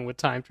possibly happen with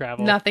time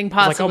travel. Nothing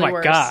possibly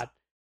worse. Oh my God.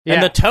 Yeah.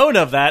 And the tone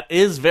of that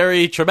is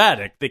very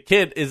traumatic. The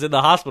kid is in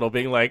the hospital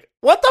being like,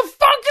 what the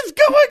fuck is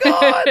going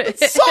on? It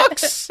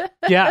sucks!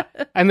 Yeah,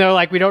 and they're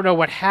like, we don't know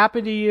what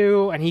happened to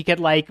you, and he could,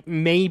 like,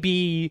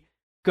 maybe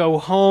go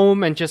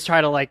home and just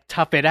try to, like,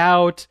 tough it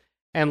out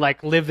and,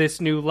 like, live this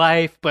new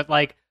life, but,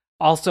 like,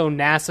 also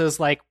NASA's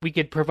like, we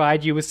could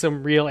provide you with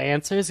some real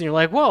answers, and you're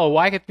like, whoa,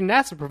 why could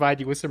NASA provide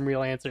you with some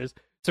real answers?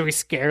 So he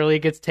scarily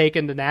gets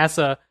taken to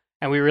NASA,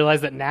 and we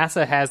realize that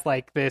NASA has,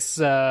 like, this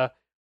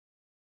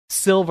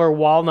silver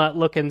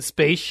walnut-looking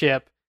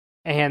spaceship,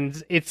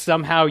 and it's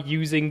somehow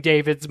using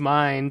David's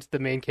mind. The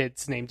main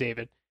kid's named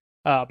David.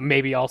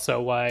 Maybe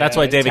also why... That's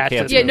why David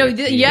can't... Yeah, no,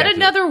 yet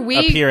another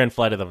week... Appear in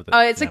Flight of the...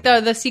 it's like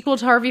the sequel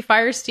to Harvey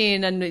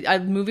Firestein, and a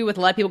movie with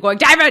a lot of people going,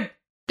 David!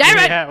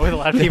 David! Yeah, with a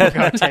lot of people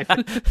going,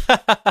 David.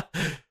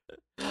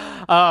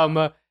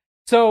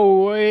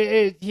 So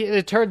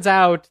it turns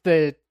out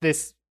that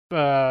this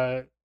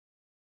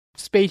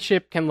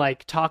spaceship can,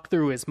 like, talk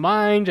through his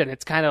mind, and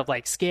it's kind of,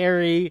 like,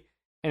 scary,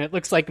 and it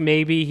looks like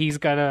maybe he's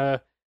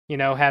gonna, you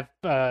know, have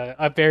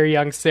a very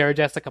young Sarah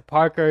Jessica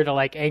Parker to,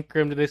 like, anchor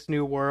him to this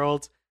new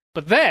world.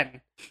 But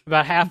then,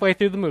 about halfway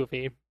through the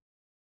movie,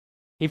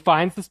 he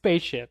finds the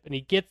spaceship, and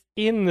he gets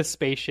in the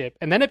spaceship,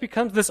 and then it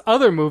becomes this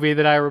other movie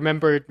that I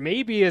remembered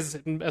maybe as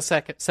a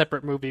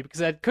separate movie,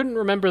 because I couldn't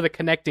remember the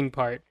connecting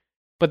part.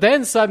 But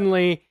then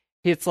suddenly,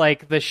 it's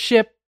like the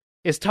ship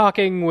is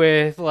talking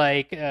with,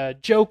 like, a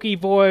jokey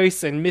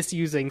voice and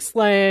misusing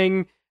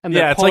slang, and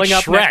they're it's pulling like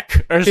up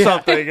Shrek or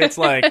something. It's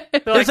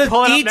like there's an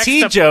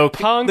ET joke.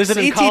 There's an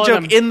ET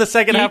joke in the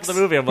second half of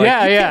the movie. I'm like,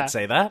 you can't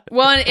say that.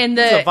 Well, and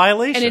it's a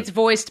violation. And it's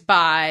voiced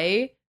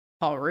by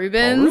Paul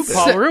Rubens,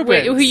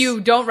 who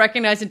you don't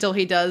recognize until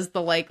he does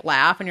the like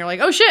laugh, and you're like,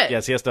 oh shit.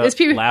 Yes, he has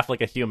to laugh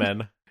like a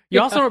human. You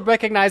also don't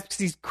recognize because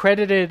he's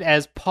credited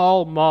as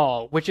Paul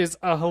Mall, which is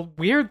a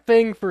weird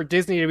thing for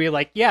Disney to be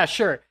like, yeah,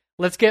 sure,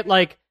 let's get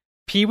like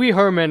Pee Wee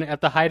Herman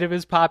at the height of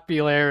his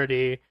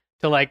popularity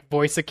to like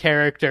voice a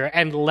character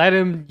and let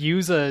him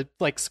use a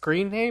like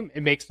screen name.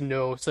 It makes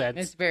no sense.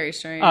 It's very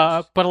strange.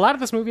 But a lot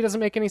of this movie doesn't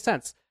make any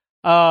sense.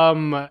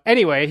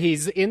 Anyway,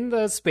 he's in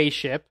the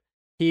spaceship.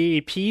 He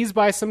pees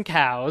by some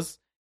cows.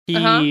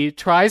 He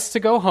tries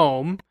to go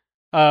home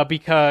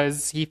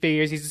because he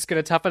figures he's just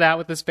going to tough it out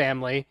with his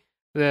family.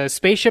 The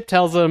spaceship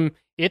tells him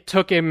it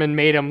took him and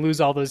made him lose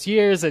all those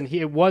years, and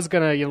he was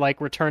going to like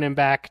return him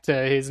back to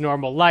his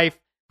normal life,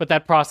 but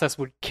that process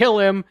would kill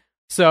him,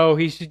 so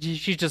he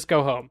should just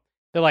go home.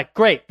 They're like,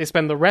 great. They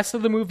spend the rest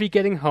of the movie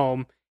getting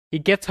home. He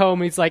gets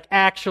home, and he's like,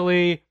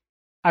 actually,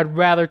 I'd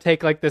rather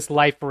take like this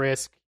life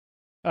risk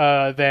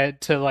than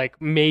to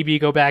like maybe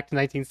go back to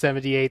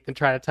 1978 than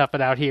try to tough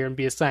it out here and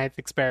be a science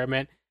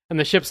experiment. And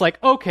the ship's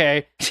like,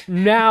 okay,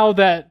 now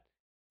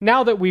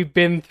that we've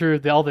been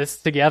through all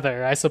this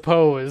together, I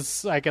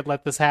suppose I could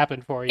let this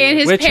happen for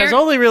you. Which has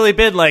only really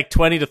been like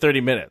 20 to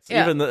 30 minutes.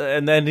 Yeah.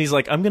 And then he's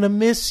like, I'm going to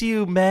miss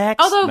you,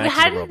 Max. Although, Max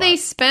hadn't they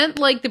spent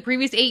like the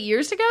previous 8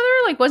 years together?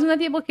 Like, wasn't that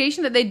the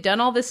implication that they'd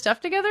done all this stuff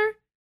together?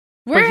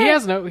 But he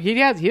doesn't have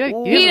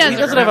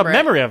a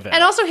memory of it.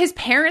 And also his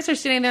parents are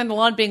sitting there in the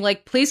lawn being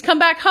like, please come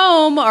back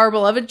home, our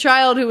beloved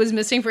child who was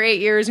missing for 8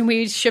 years, and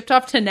we shipped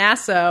off to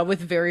NASA with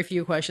very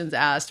few questions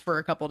asked for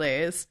a couple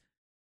days.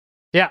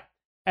 Yeah.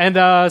 And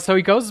so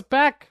he goes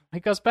back to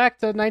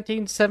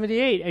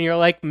 1978, and you're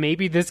like,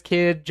 maybe this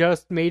kid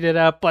just made it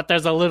up, but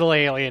there's a little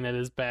alien in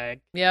his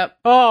bag. Yep.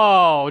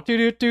 Oh,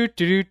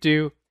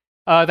 do.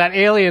 That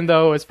alien,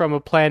 though, is from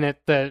a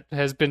planet that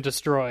has been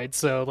destroyed,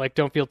 so like,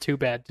 don't feel too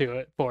bad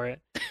for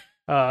it.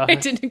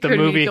 It didn't occur to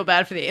me to feel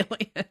bad for the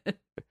alien.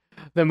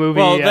 The movie.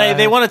 Well,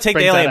 they want to take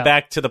the alien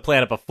back to the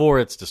planet before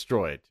it's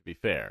destroyed. To be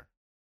fair.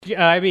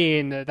 Yeah, I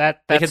mean that's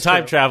they can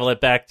time travel it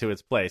back to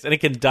its place, and it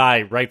can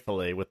die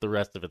rightfully with the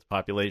rest of its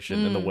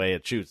population in the way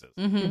it chooses.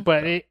 Mm-hmm.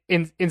 But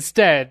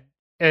instead,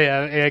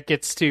 it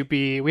gets to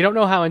be. We don't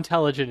know how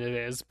intelligent it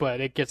is, but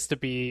it gets to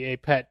be a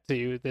pet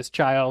to this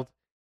child,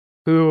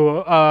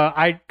 who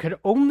I could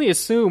only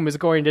assume is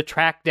going to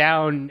track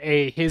down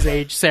his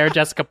age Sarah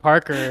Jessica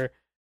Parker.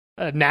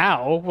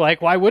 Now,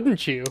 like, why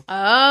wouldn't you? Oh,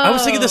 I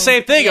was thinking the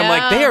same thing. Yeah. I'm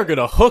like, they are going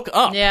to hook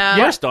up. Yeah.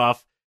 First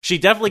off, she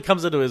definitely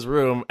comes into his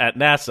room at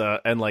NASA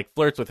and like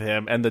flirts with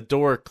him, and the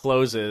door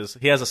closes.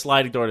 He has a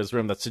sliding door in his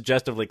room that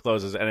suggestively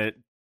closes, and it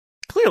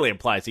clearly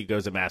implies he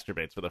goes and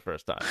masturbates for the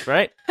first time,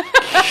 right?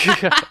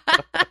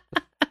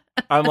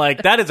 I'm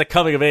like, that is a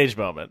coming of age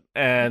moment,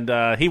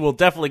 and he will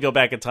definitely go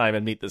back in time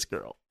and meet this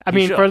girl. I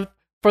mean,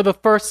 for the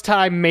first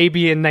time,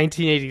 maybe in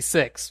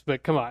 1986,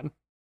 but come on.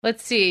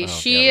 Let's see.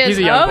 He's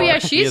a young boy. Yeah,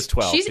 he is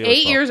 12. She's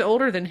 8 years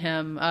older than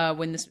him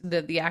when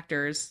the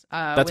actors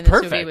that's when this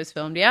perfect. movie was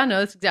filmed. Yeah, no,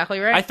 that's exactly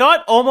right. I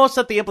thought almost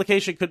that the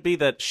implication could be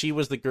that she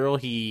was the girl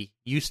he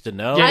used to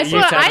know. Yeah,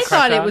 I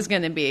thought it was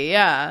going to be.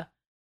 Yeah,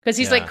 because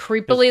he's like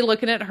creepily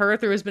looking at her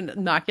through his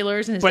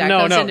binoculars, and his dad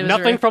comes into his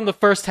nothing room. From the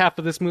first half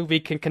of this movie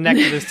can connect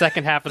to the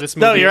second half of this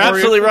movie. No, you're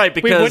absolutely right.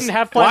 Because we wouldn't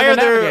have Flight of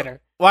the Navigator.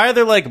 Why are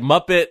there like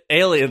Muppet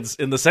aliens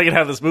in the second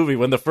half of this movie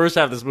when the first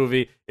half of this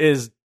movie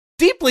is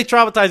deeply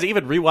traumatizing?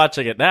 Even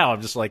rewatching it now,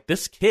 I'm just like,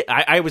 this kid.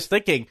 I was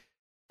thinking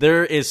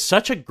there is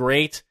such a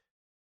great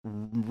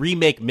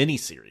remake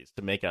miniseries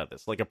to make out of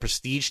this, like a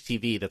prestige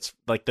TV that's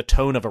like the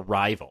tone of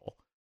Arrival,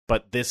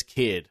 but this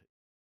kid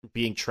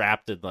being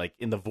trapped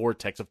in the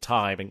vortex of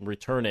time and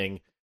returning.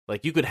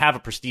 Like, you could have a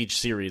prestige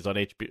series on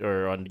HBO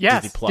or on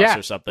Disney Plus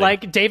or something.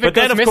 Like, David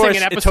goes missing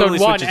in episode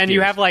 1, and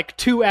you have like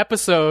 2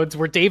 episodes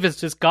where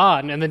David's just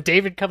gone, and then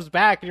David comes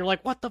back, and you're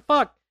like, what the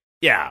fuck?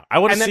 Yeah, I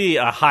want to see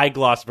a high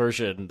gloss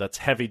version that's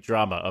heavy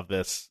drama of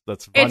this.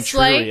 That's Von it's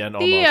like almost.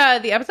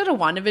 The episode of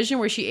WandaVision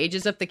where she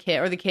ages up the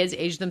kid, or the kids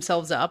age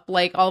themselves up,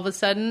 like all of a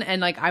sudden,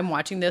 and like I'm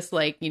watching this,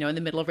 like, you know, in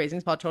the middle of raising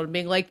small children,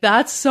 being like,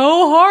 "That's so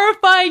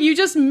horrifying! You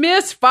just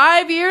missed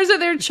 5 years of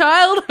their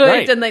childhood,"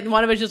 right. And like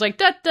WandaVision's like,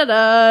 "Da da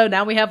da."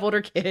 Now we have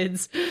older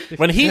kids.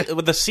 When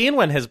the scene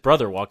when his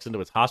brother walks into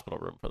his hospital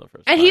room for the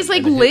first time, and he's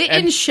like lit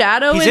in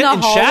shadow in the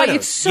hallway.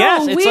 It's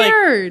so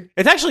weird.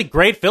 It's actually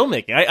great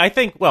filmmaking. I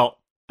think. Well,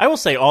 I will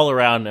say all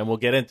around, and we'll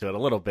get into it a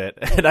little bit,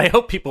 and I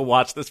hope people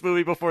watch this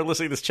movie before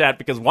listening to this chat,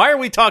 because why are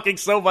we talking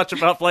so much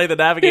about Flight of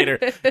the Navigator?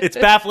 It's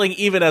baffling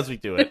even as we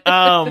do it.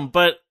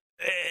 But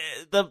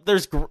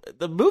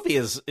the movie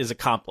is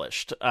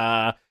accomplished.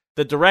 The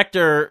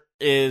director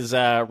is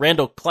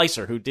Randall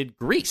Kleiser, who did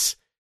Grease,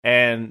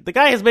 and the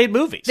guy has made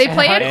movies. They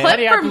play a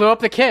clip from blew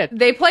up the kid.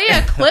 They play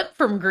a clip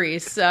from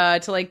Grease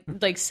to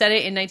like set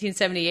it in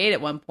 1978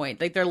 at one point.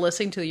 Like, they're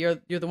listening to "You're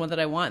the One That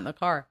I Want" in the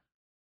car.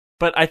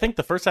 But I think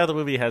the first half of the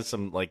movie has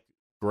some like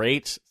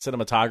great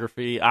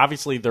cinematography.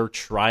 Obviously, they're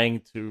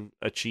trying to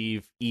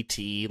achieve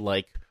E.T.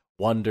 like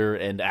wonder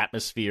and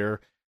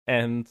atmosphere,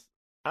 and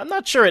I'm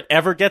not sure it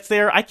ever gets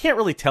there. I can't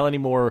really tell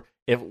anymore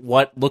if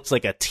what looks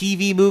like a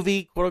TV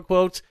movie, quote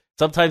unquote.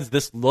 Sometimes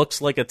this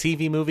looks like a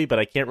TV movie, but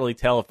I can't really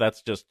tell if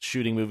that's just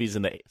shooting movies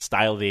in the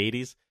style of the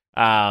 80s.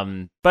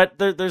 But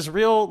there's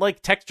real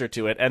like texture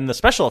to it, and the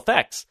special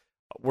effects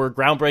were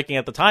groundbreaking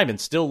at the time and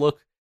still look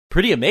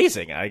pretty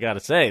amazing, I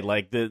gotta say.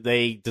 Like,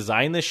 they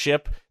designed this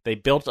ship, they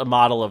built a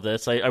model of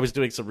this. I was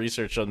doing some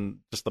research on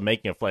just the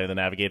making of Flight of the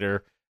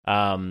Navigator,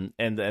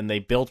 and they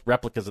built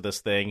replicas of this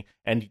thing,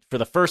 and for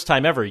the first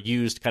time ever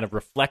used kind of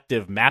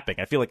reflective mapping.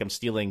 I feel like I'm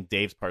stealing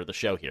Dave's part of the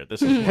show here.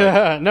 This is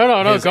like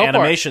no, his go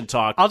animation for it.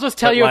 talk. I'll just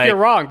tell you if you're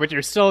wrong, but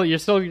you're still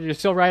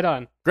right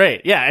on.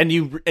 Great, yeah, and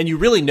you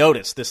really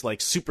notice this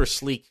like super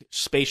sleek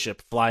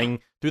spaceship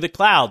flying through the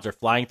clouds, or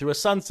flying through a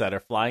sunset,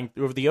 or flying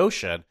over the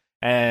ocean.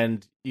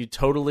 And you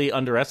totally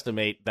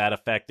underestimate that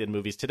effect in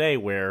movies today,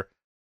 where,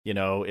 you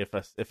know, if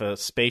a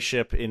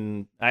spaceship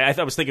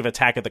I was thinking of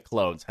Attack of the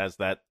Clones has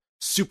that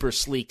super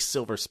sleek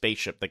silver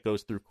spaceship that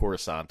goes through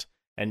Coruscant,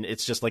 and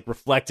it's just like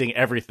reflecting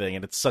everything,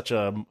 and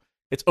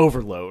it's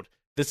overload.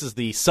 This is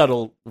the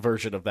subtle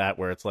version of that,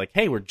 where it's like,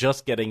 hey, we're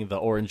just getting the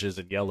oranges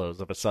and yellows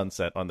of a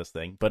sunset on this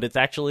thing, but it's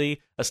actually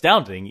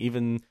astounding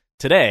even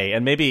today.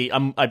 And maybe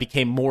I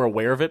became more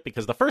aware of it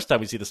because the first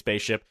time we see the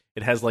spaceship,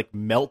 it has like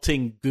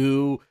melting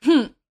goo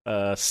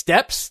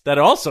steps that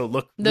also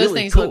look those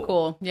really things cool. look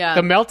cool. Yeah,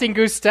 The melting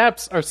goo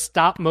steps are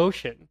stop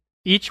motion.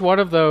 Each one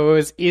of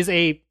those is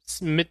a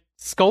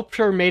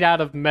sculpture made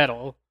out of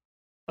metal,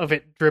 of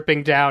it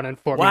dripping down and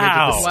forming into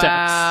the steps.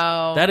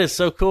 Wow. That is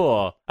so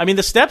cool. I mean,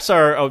 the steps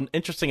are an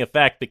interesting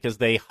effect because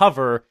they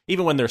hover,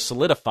 even when they're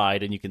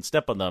solidified and you can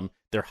step on them,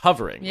 they're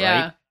hovering,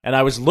 Yeah. right? And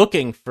I was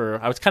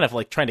kind of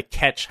like trying to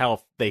catch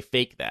how they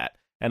fake that.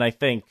 And I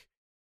think,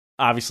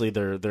 obviously,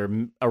 they're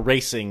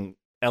erasing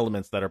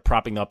elements that are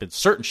propping up in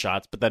certain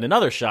shots, but then in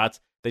other shots,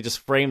 they just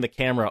frame the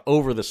camera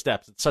over the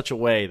steps in such a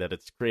way that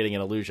it's creating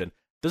an illusion.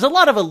 There's a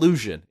lot of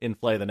illusion in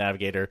Flight of the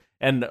Navigator,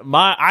 and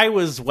I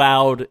was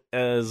wowed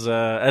as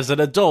an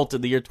adult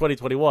in the year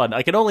 2021.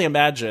 I can only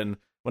imagine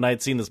when I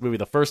had seen this movie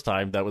the first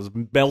time, that was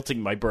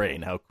melting my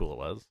brain how cool it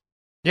was.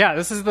 Yeah,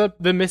 this is the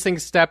missing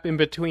step in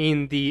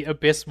between the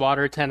Abyss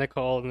Water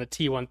Tentacle and the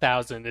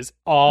T-1000 is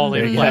all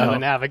in Flight of the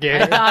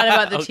Navigator. I thought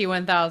about the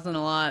T-1000 a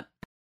lot.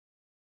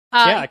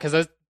 Yeah, because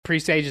it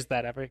presages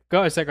that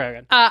Go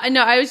ahead.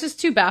 No, I was just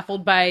too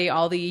baffled by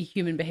all the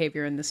human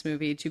behavior in this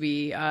movie to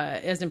be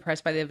as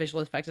impressed by the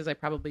visual effects as I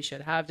probably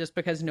should have, just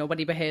because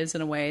nobody behaves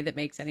in a way that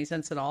makes any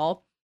sense at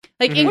all.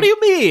 Like, what do you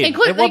mean?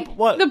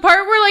 What? The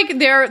part where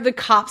like the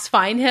cops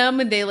find him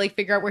and they like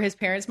figure out where his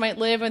parents might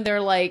live, and they're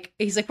like,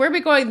 he's like, "Where are we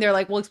going?" And they're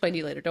like, "We'll explain to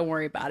you later. Don't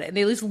worry about it." And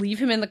they just leave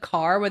him in the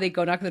car where they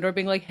go knock on the door,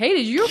 being like, "Hey,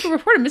 did you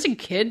report a missing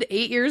kid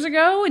 8 years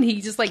ago?" And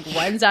he just like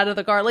runs out of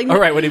the car. Like, all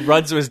right, when he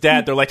runs to his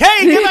dad, they're like,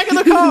 "Hey, get back in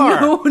the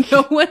car!"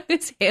 No one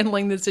is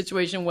handling the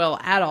situation well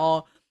at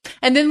all.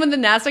 And then when the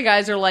NASA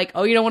guys are like,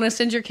 "Oh, you don't want to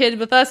send your kid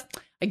with us?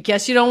 I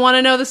guess you don't want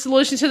to know the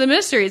solution to the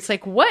mystery." It's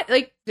like, what?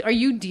 Like, are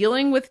you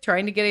dealing with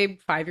trying to get a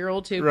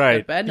 5-year-old to go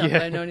to bed? Not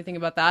that I know anything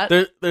about that.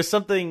 There's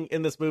something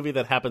in this movie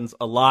that happens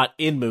a lot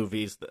in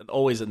movies that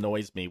always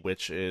annoys me,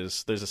 which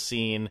is there's a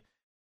scene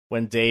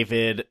when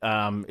David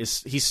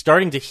he's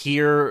starting to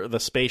hear the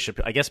spaceship,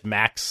 I guess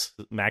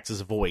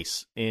Max's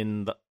voice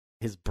in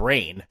his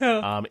brain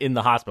in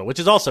the hospital, which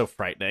is also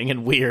frightening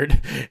and weird.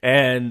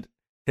 And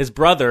his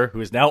brother,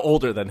 who is now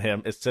older than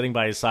him, is sitting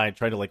by his side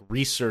trying to like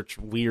research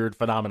weird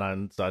phenomena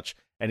and such.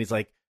 And he's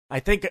like,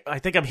 I think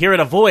I'm hearing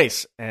a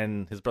voice.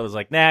 And his brother's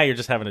like, nah, you're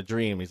just having a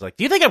dream. He's like,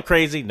 do you think I'm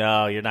crazy?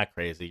 No, you're not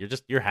crazy.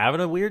 You're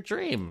having a weird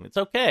dream. It's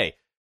okay.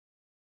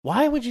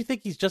 Why would you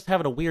think he's just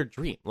having a weird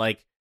dream?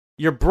 Like,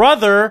 your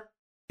brother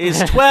is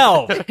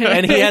 12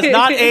 and he has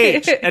not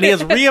aged and he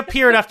has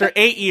reappeared after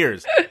 8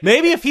 years.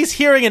 Maybe if he's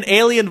hearing an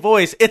alien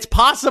voice, it's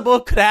possible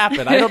it could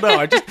happen. I don't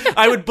know.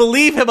 I would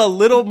believe him a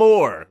little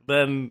more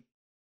than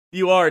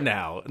you are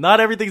now.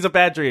 Not everything's a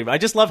bad dream. I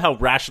just love how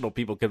rational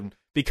people can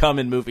become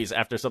in movies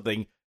after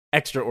something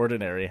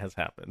extraordinary has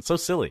happened. So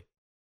silly.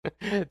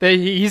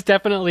 He's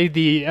definitely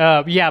the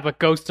but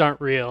ghosts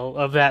aren't real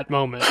of that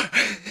moment.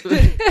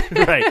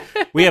 Right.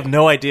 We have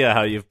no idea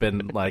how you've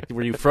been, like,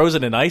 were you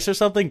frozen in ice or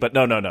something? But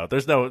no.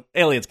 There's no,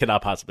 aliens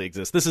cannot possibly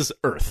exist. This is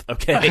Earth,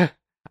 okay?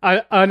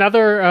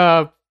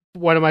 Another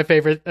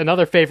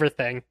favorite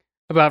thing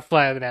about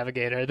Flight of the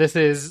Navigator. This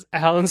is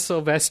Alan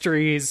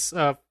Silvestri's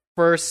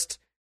first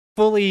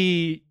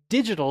fully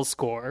digital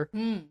score.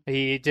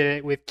 He did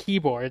it with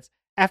keyboards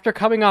after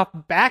coming off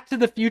Back to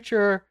the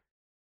Future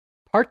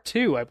Part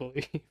 2, I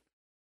believe.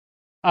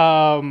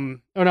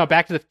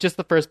 Just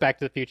the first Back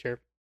to the Future.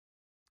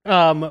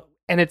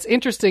 And it's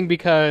interesting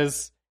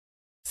because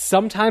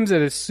sometimes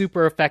it is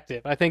super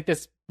effective. I think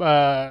this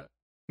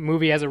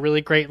movie has a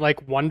really great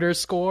like wonder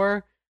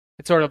score.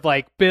 It sort of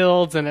like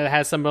builds and it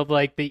has some of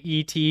like the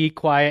E.T.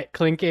 quiet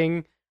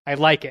clinking. I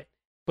like it.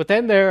 But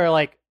then there are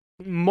like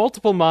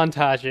multiple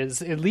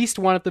montages, at least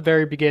one at the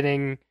very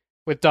beginning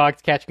with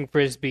dogs catching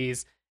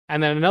frisbees,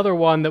 and then another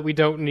one that we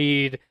don't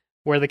need,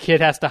 where the kid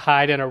has to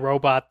hide in a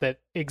robot that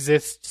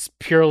exists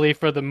purely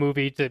for the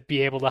movie to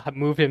be able to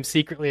move him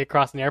secretly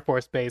across an Air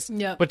Force base.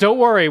 Yep. But don't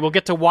worry, we'll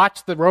get to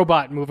watch the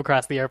robot move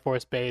across the Air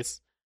Force base.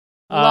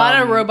 A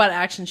lot of robot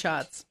action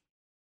shots.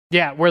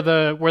 Yeah, where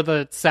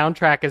the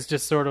soundtrack is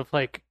just sort of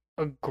like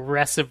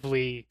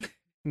aggressively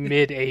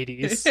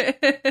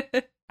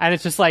mid-80s. And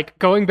it's just like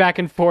going back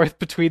and forth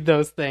between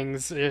those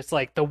things. It's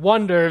like the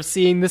wonder of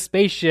seeing the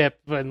spaceship,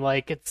 and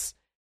like it's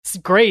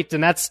great,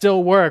 and that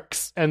still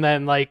works. And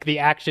then like the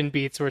action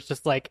beats where it's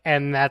just like,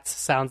 and that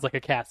sounds like a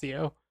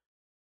Casio.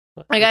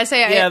 I gotta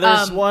say,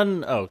 there's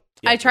one. Oh,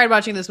 yeah. I tried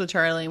watching this with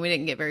Charlie, and we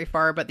didn't get very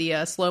far. But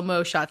the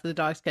slow-mo shots of the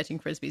dogs catching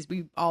frisbees,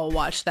 we all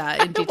watched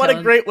that in detail. What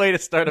a great way to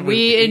start a movie.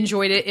 We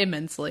enjoyed it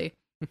immensely.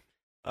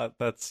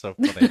 That's so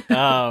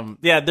funny.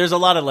 There's a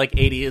lot of like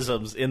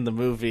 80isms in the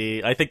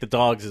movie. I think the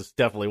dogs is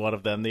definitely one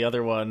of them. The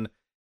other one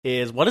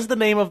is, what is the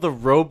name of the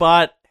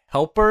robot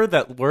helper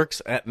that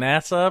works at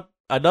NASA?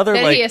 Another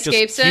that like he just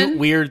escapes cute in?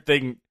 Weird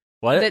thing.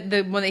 What?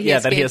 The one that he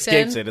that he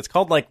escapes in. It's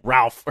called like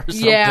Ralph or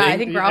something. Yeah, I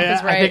think Ralph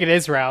is right. I think it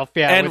is Ralph.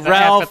 Yeah, and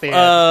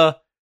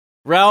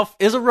Ralph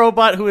is a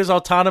robot who is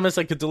autonomous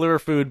and could deliver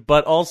food,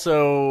 but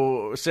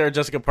also Sarah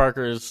Jessica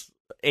Parker's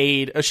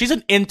aide. She's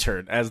an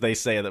intern, as they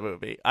say in the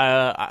movie.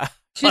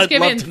 She's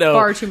given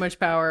far too much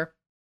power.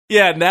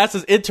 Yeah,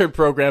 NASA's intern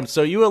program.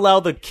 So you allow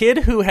the kid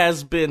who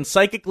has been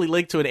psychically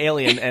linked to an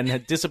alien and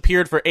had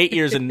disappeared for 8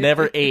 years and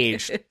never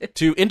aged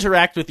to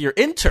interact with your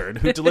intern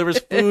who delivers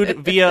food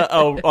via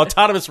a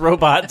autonomous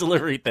robot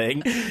delivery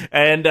thing.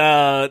 And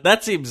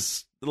that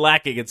seems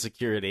lacking in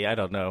security. I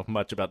don't know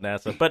much about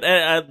NASA. But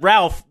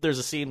Ralph, there's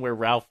a scene where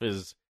Ralph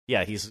is,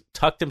 he's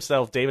tucked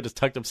himself. David has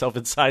tucked himself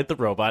inside the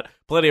robot.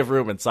 Plenty of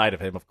room inside of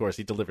him, of course.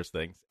 He delivers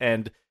things.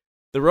 And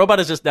the robot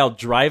is just now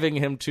driving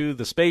him to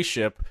the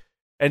spaceship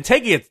and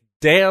taking its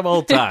damn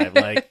old time.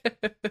 Like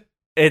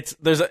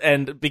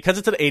and because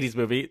it's an 80s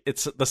movie,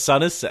 the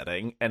sun is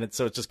setting, and it's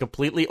just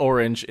completely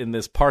orange in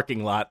this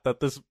parking lot that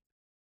this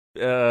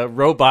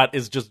robot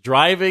is just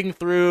driving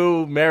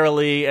through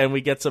merrily, and we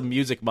get some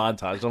music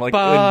montage. I'm like, in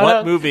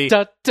what movie? Is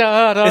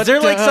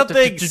there like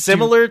something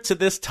similar to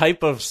this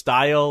type of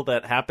style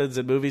that happens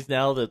in movies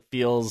now that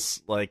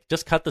feels like,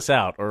 just cut this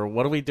out, or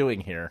what are we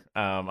doing here?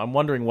 I'm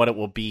wondering what it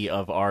will be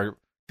of our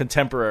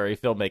contemporary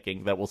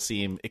filmmaking that will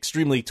seem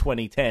extremely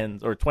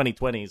 2010s or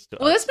 2020s to us.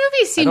 Well, this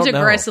movie seems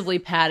aggressively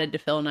padded to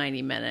fill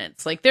 90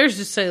 minutes. Like, there's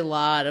just a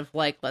lot of,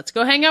 like, let's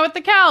go hang out with the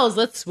cows.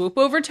 Let's swoop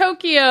over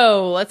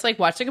Tokyo. Let's, like,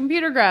 watch the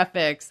computer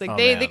graphics. Like,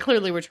 they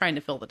clearly were trying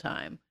to fill the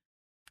time.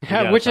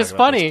 Yeah, which is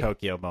funny,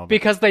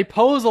 because they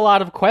pose a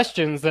lot of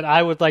questions that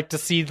I would like to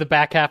see the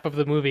back half of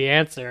the movie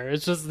answer.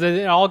 It's just that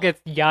it all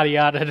gets yada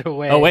yada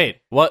away. Oh,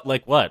 wait. What?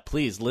 Like what?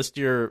 Please, list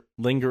your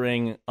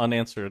lingering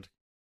unanswered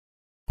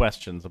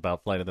questions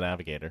about Flight of the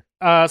Navigator.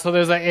 So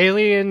there's an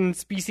alien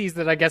species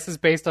that I guess is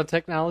based on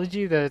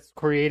technology that's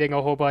creating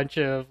a whole bunch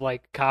of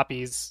like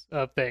copies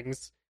of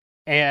things,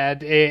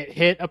 and it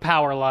hit a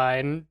power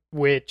line,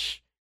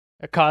 which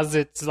caused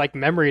its like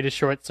memory to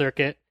short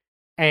circuit,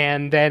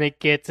 and then it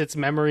gets its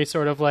memory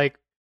sort of like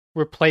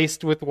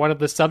replaced with one of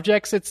the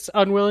subjects it's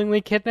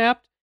unwillingly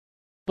kidnapped.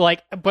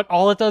 But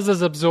all it does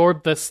is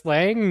absorb the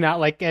slang,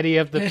 not like any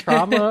of the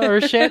trauma or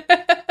shit.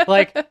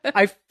 Like,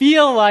 I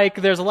feel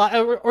like there's a lot,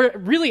 or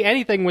really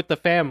anything with the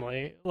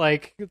family.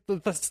 Like,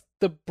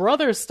 the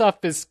brother stuff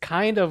is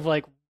kind of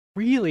like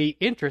really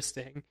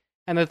interesting,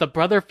 and that the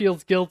brother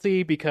feels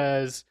guilty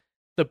because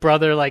the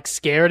brother like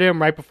scared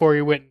him right before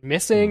he went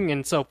missing,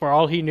 and so for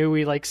all he knew,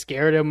 he like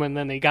scared him, and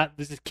then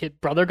this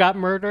brother got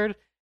murdered.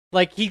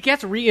 Like, he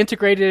gets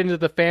reintegrated into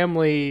the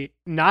family,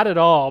 not at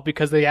all,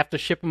 because they have to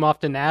ship him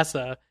off to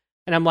NASA.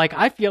 And I'm like,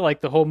 I feel like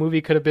the whole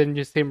movie could have been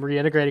just him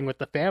reintegrating with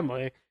the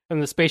family.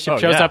 And the spaceship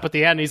shows up at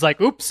the end, and he's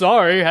like, oops,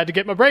 sorry, had to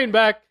get my brain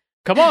back.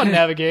 Come on,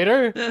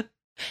 Navigator.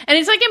 And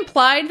it's like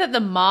implied that the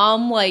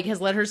mom like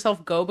has let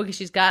herself go because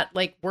she's got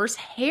like worse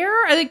hair.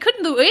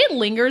 The way it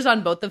lingers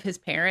on both of his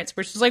parents,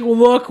 where she's like,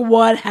 look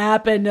what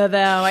happened to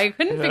them. I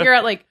couldn't figure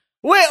out like,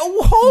 wait,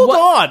 hold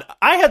on.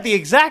 I had the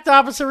exact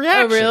opposite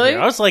reaction. Oh, really?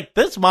 Here. I was like,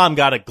 this mom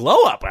got a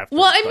glow up after.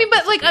 Well, I mean,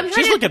 but like,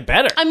 she's looking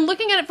better. I'm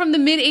looking at it from the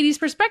mid 80s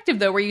perspective,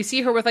 though, where you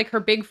see her with like her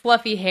big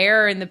fluffy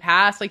hair in the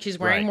past, like she's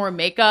wearing more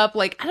makeup.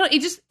 Like, I don't.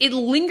 It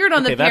lingered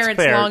on the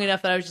parents long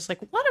enough that I was just like,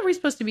 what are we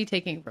supposed to be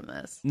taking from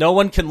this? No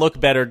one can look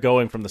better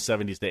going from the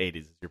 70s to 80s.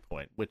 Is your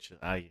point? Which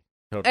I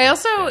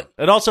totally.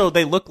 And also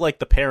they look like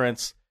the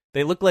parents.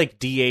 They look like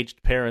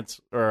de-aged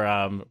parents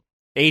or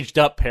aged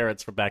up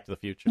parents from Back to the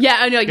Future. Yeah,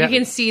 I know. You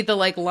can see the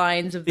like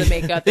lines of the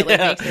makeup that like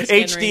makes their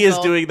skin HD wrinkle. is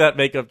doing that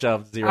makeup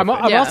job. I'm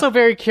also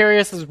very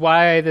curious as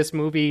why this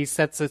movie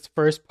sets its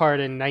first part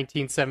in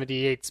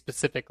 1978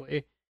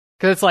 specifically,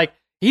 because it's like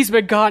he's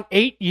been gone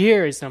 8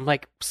 years, and I'm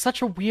like,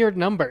 such a weird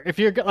number. If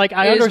you're like,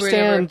 I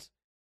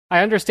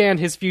understand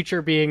his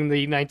future being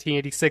the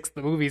 1986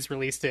 the movie's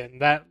released in.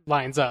 That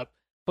lines up,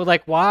 but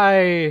like,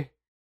 why?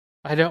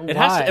 I don't.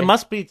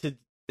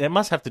 It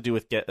must have to do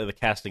with the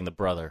casting the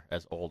brother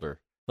as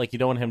older. Like, you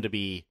don't want him to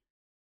be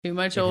too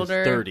much in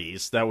older.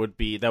 His 30s.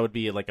 That would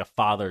be like a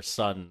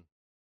father-son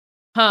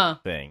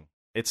thing.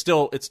 It's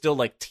still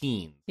like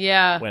teens.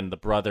 Yeah. When the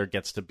brother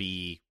gets to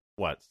be,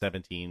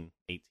 17,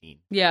 18.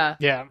 Yeah.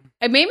 Yeah.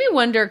 It made me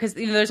wonder, because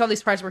there's all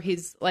these parts where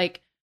he's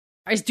like,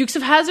 is Dukes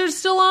of Hazzard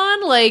still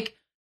on? Like,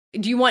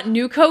 do you want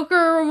New Coke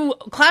or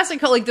Classic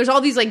Coke? Like, there's all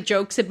these like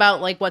jokes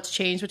about like what's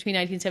changed between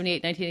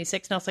 1978 and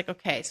 1986. And I was like,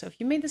 okay, so if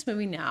you made this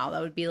movie now,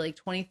 that would be like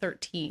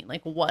 2013.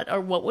 Like,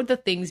 what would the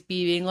things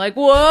be being like,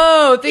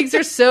 whoa, things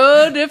are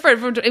so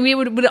different from,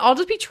 would it all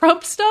just be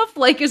Trump stuff?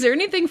 Like, is there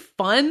anything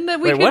fun that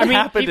we Wait, could... what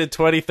happened in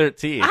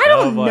 2013? I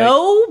don't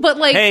know, but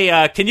like...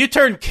 Hey, can you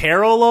turn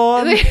Carol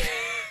on? It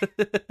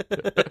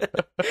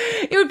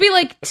would be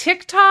like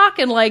TikTok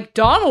and like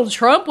Donald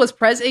Trump was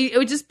president. It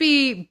would just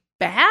be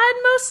bad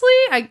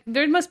mostly.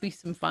 There must be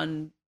some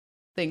fun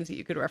things that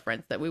you could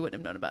reference that we wouldn't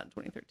have known about in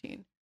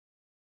 2013.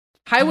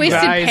 High-waisted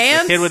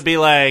pants. The kid would be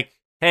like,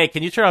 hey,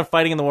 can you turn on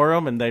Fighting in the War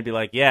Room? And they'd be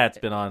like, yeah, it's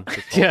been on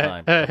this whole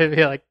time. It'd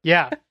be like,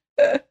 yeah.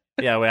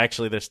 Yeah, well,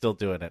 actually, they're still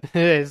doing it.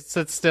 It is.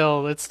 It's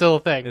still a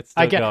thing. It's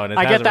still going.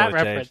 I get that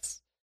really reference. Changed.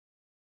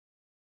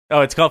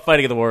 Oh, it's called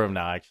Fighting in the War Room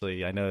now,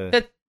 actually. I know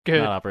that's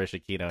good. Not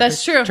Operation Keto.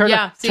 That's true. Turn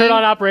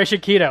on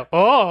Operation Keto.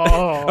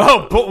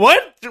 Oh, but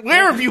what?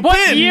 Where have you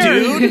been,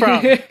 dude?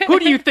 From? Who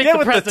do you think Get the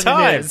with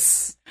president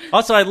is?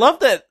 Also, I love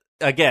that,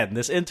 again,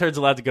 this intern's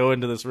allowed to go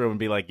into this room and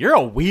be like, you're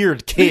a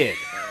weird kid.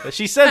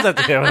 She says that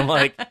to him. I'm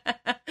like,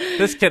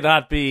 this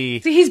cannot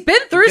be... See, he's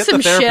been through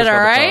some shit, all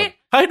right?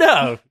 I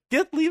know.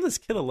 Leave this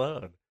kid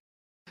alone.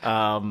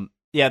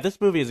 Yeah,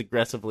 this movie is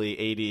aggressively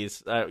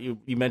 80s.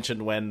 You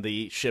mentioned when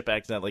the ship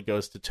accidentally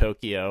goes to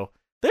Tokyo.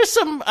 There's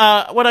some,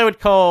 what I would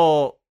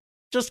call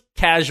just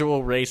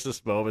casual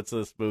racist moments in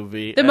this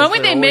movie. The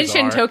moment they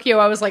mentioned Tokyo,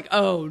 I was like,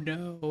 oh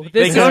no.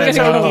 They go to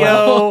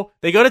Tokyo.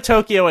 They go to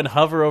Tokyo and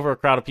hover over a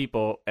crowd of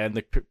people, and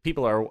the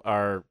people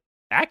are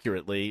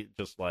accurately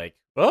just like,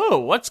 oh,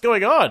 what's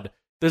going on?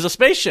 There's a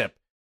spaceship.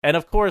 And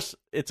of course,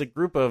 it's a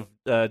group of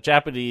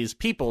Japanese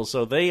people,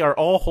 so they are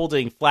all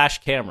holding flash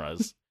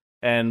cameras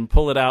and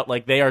pull it out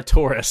like they are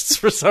tourists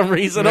for some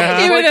reason.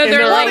 Yeah. Even though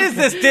they're what like, is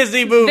this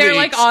Disney movie? They're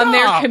like on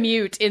their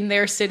commute in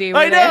their city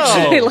where I they know.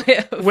 actually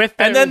live. With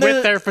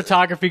their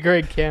photography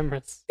grade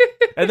cameras.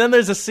 And then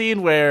there's a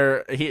scene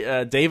where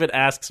David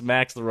asks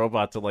Max the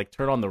robot to like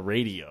turn on the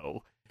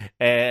radio,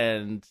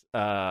 and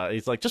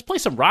he's like, just play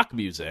some rock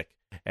music.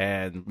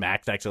 And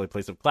Max actually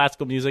plays some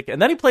classical music,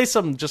 and then he plays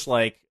some just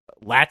like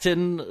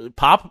Latin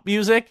pop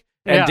music.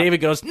 And David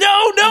goes, no,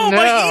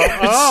 my ears!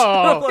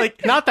 Oh,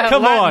 like, not that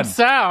come Latin on.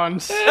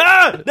 sound.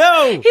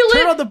 No!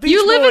 Turn on the Beach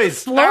You live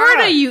Boys. in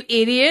Florida, you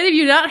idiot. Have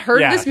you not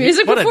heard this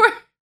music before?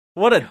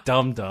 What a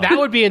dum-dum. That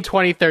would be in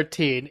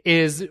 2013.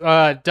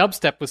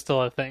 Dubstep was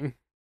still a thing.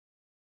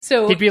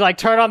 So he'd be like,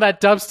 turn on that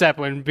dubstep,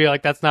 and be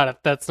like, that's not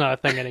a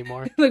thing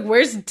anymore. Like,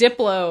 where's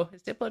Diplo?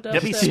 Is Diplo dubstep?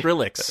 That'd be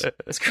Skrillex.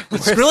 Is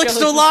Skrillex Skrillex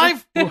still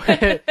alive?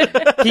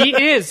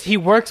 He is. He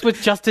works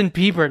with Justin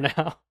Bieber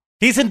now.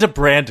 He's into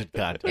branded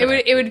content.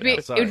 It would be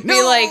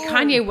like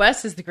Kanye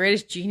West is the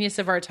greatest genius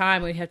of our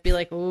time. We'd have to be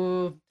like,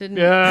 ooh, it's been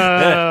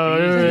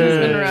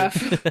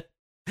rough.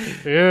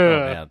 Yeah.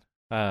 Oh, man.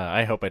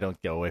 I hope I don't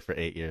go away for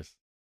 8 years.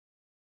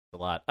 It's a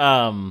lot.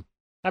 I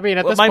mean,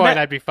 at this point,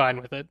 I'd be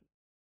fine with it.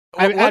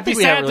 I'd be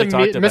sad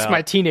to miss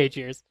my teenage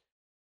years.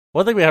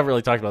 One thing we haven't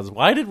really talked about is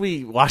why did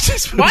we watch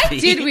this movie? Why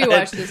did we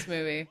watch this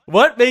movie?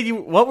 What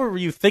were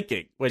you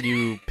thinking when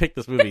you picked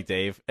this movie,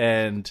 Dave?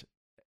 And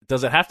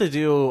does it have to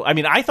do... I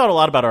mean, I thought a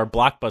lot about our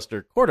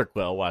Blockbuster Quarter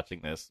Quill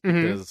watching this,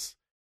 because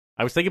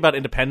I was thinking about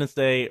Independence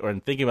Day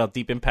and thinking about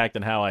Deep Impact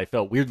and how I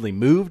felt weirdly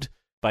moved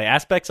by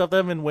aspects of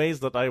them in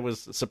ways that I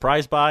was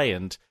surprised by,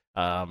 and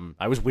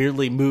I was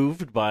weirdly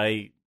moved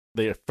by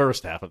the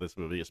first half of this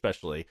movie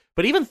especially.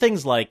 But even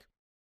things like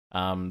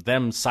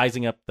them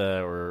sizing up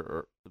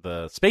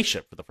the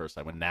spaceship for the first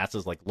time when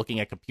NASA's like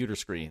looking at computer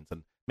screens,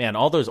 and man,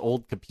 all those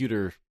old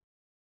computer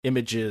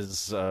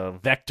images,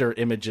 vector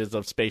images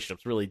of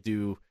spaceships really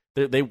do...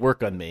 They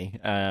work on me.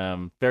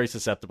 Very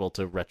susceptible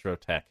to retro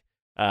tech.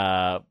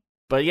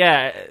 But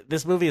yeah,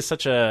 this movie is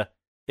such a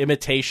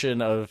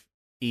imitation of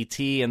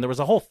E.T., and there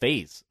was a whole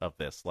phase of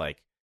this.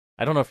 Like,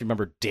 I don't know if you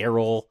remember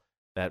Daryl,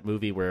 that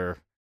movie where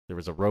there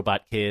was a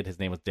robot kid. His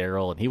name was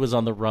Daryl, and he was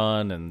on the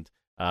run. And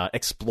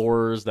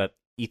Explorers, that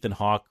Ethan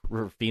Hawke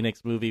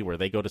Phoenix movie where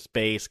they go to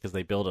space because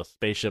they build a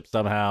spaceship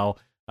somehow.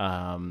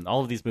 All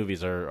of these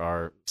movies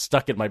are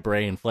stuck in my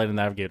brain. Flight of the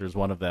Navigator is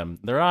one of them.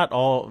 They're not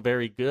all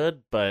very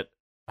good, but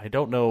I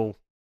don't know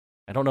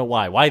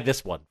why. Why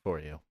this one for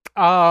you?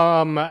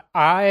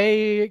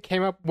 I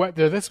came up...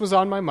 This was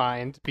on my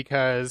mind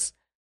because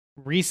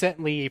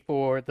recently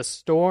for the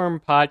Storm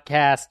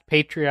Podcast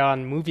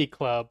Patreon Movie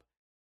Club,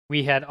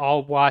 we had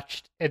all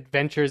watched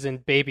Adventures in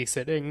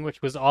Babysitting,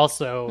 which was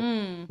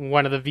also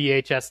one of the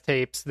VHS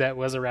tapes that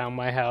was around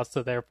my house,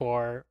 so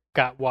therefore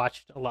got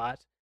watched a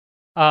lot.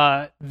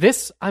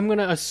 This, I'm going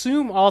to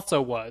assume,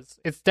 also was.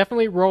 It's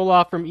definitely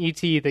roll-off from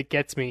E.T. that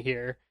gets me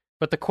here.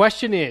 But the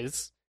question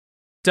is,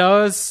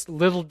 does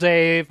little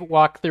Dave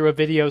walk through a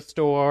video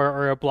store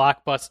or a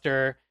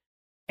Blockbuster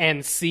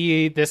and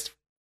see this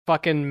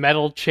fucking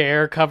metal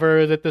chair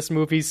cover that this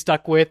movie's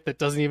stuck with that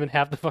doesn't even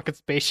have the fucking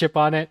spaceship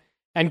on it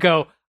and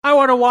go, I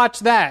want to watch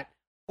that?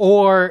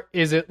 Or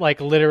is it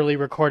like literally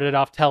recorded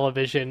off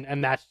television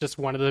and that's just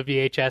one of the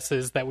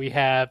VHSs that we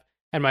have,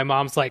 and my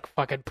mom's like,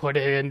 fucking put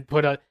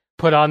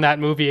on that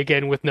movie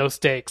again with no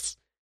stakes.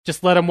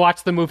 Just let them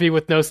watch the movie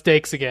with no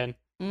stakes again.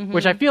 Mm-hmm.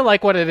 Which I feel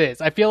like what it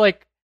is. I feel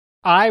like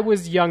I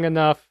was young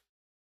enough,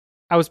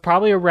 I was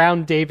probably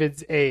around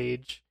David's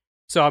age,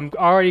 so I'm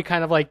already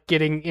kind of like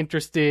getting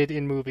interested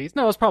in movies.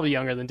 No, I was probably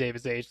younger than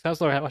David's age. I was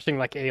watching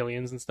like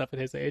Aliens and stuff at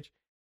his age.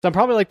 So I'm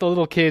probably like the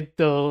little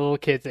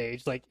kid's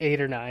age, like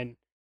 8 or 9.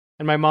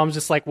 And my mom's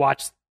just like,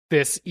 watch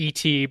this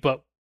E.T.,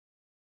 but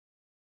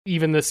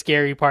even the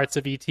scary parts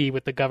of E.T.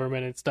 with the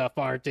government and stuff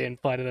aren't in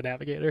Flight of the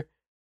Navigator.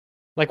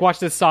 Like, watch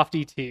this soft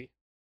E.T.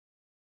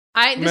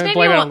 It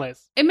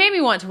made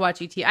me want to watch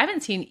E.T. I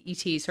haven't seen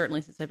E.T. certainly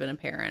since I've been a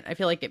parent. I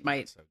feel like it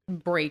might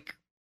break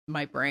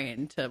my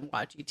brain to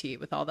watch E.T.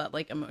 with all that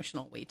like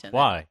emotional weight in it.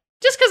 Why?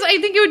 Just because I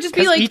think it would just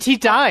be like E.T.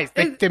 dies.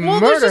 They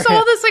there's just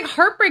all this like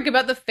heartbreak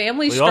about the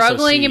family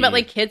struggling, about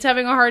like kids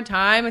having a hard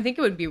time. I think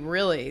it would be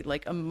really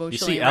like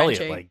emotionally. You see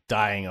Elliot like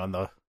dying on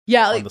the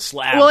on the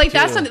slab. Well, like too.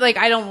 that's something like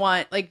I don't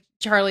want like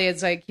Charlie.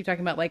 As I keep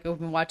talking about, like I've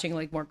been watching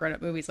like more grown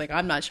up movies. Like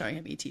I'm not showing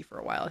him E.T. for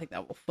a while. I think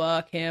that will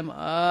fuck him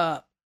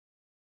up.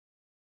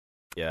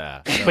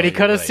 Yeah, but he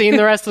could have seen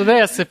the rest of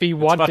this if he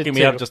wanted to. Fucking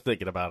me up just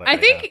thinking about it. I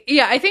think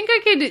I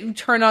could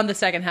turn on the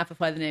second half of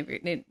Flight of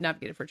the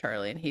Navigator for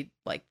Charlie, and he'd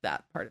like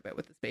that part of it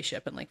with the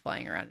spaceship and like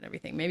flying around and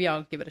everything. Maybe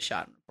I'll give it a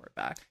shot and report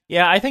back.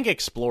 Yeah, I think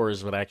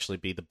Explorers would actually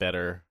be the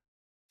better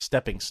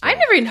stepping stone. I've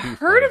never even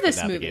heard of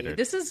this movie.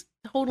 This is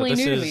totally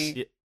new to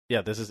me.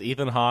 Yeah, this is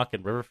Ethan Hawke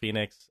and River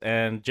Phoenix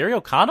and Jerry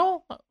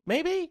O'Connell,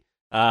 maybe.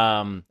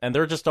 And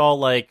they're just all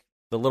like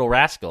the little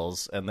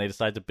rascals, and they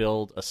decide to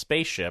build a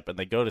spaceship, and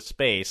they go to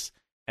space.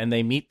 And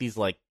they meet these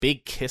like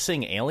big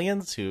kissing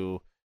aliens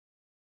who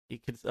you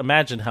could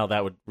imagine how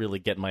that would really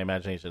get my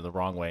imagination the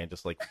wrong way and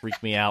just like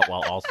freak me out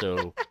while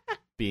also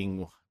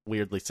being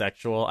weirdly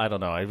sexual. I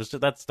don't know.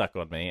 That stuck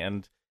on me.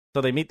 And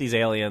so they meet these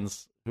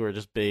aliens who are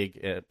just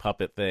big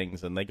puppet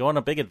things, and they go on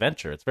a big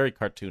adventure. It's very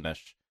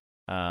cartoonish.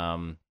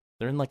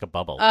 They're in like a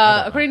bubble.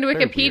 According to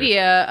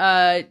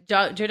Wikipedia,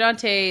 Joe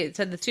Dante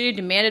said the studio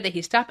demanded that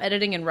he stop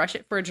editing and rush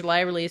it for a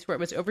July release, where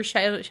it was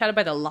overshadowed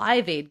by the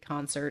Live Aid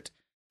concert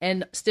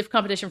and stiff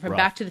competition from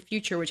Back to the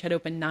Future, which had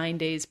opened 9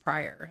 days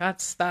prior.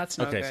 That's not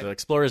good. Okay, so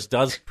Explorers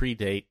does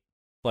predate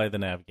Flight of the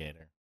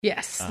Navigator.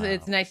 Yes,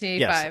 it's 1985.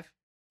 Yes.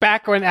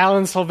 Back when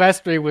Alan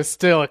Silvestri was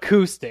still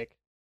acoustic.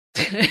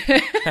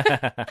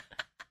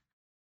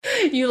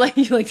 You like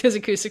his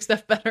acoustic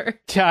stuff better?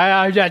 Yeah,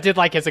 I did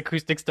like his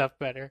acoustic stuff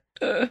better.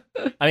 I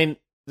mean,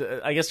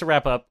 I guess to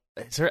wrap up,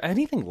 is there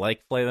anything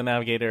like Flight of the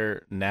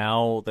Navigator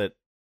now that,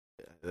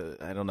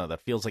 I don't know,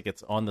 that feels like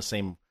it's on the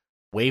same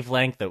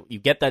wavelength, that you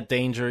get that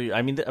danger?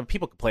 I mean,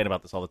 people complain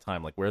about this all the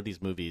time. Like, where are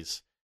these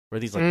movies? Where are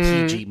these like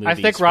PG movies? I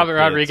think Robert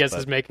Rodriguez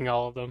is making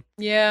all of them.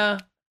 Yeah.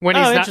 When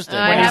he's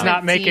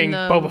not making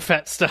Boba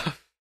Fett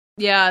stuff.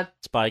 Yeah.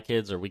 Spy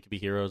Kids or We Could Be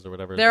Heroes or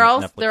whatever. They're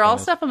all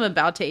stuff I'm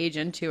about to age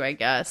into, I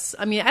guess.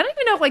 I mean, I don't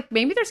even know if like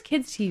maybe there's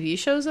kids TV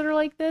shows that are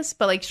like this,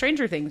 but like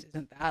Stranger Things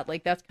isn't that.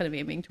 Like that's kind of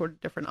aiming toward a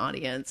different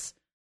audience.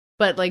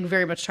 But like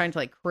very much trying to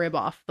like crib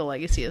off the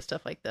legacy of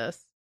stuff like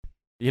this.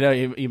 You know,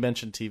 you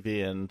mentioned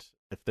TV, and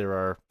if there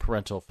are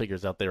parental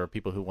figures out there or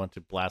people who want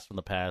to blast from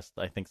the past,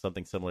 I think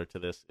something similar to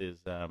this is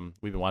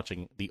we've been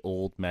watching the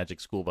old Magic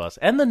School Bus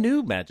and the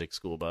new Magic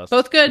School Bus.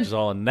 Both good. Which is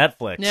all on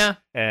Netflix. Yeah.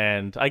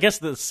 And I guess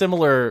the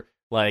similar,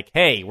 like,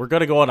 hey, we're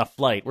going to go on a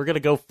flight. We're going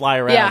to go fly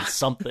around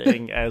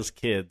something as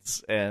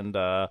kids. And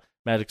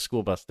Magic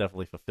School Bus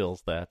definitely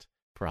fulfills that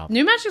problem.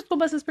 New Magic School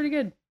Bus is pretty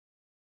good.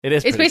 It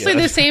is. It's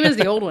basically the same as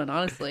the old one,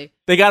 honestly.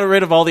 They got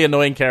rid of all the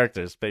annoying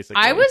characters, basically.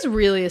 I was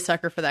really a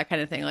sucker for that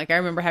kind of thing. Like, I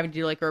remember having to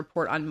do like a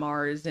report on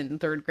Mars in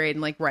 3rd grade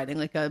and like writing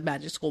like a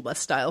Magic School Bus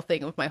style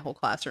thing with my whole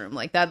classroom.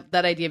 Like that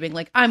idea of being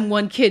like, I'm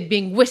one kid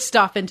being whisked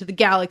off into the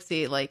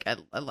galaxy. Like,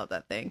 I love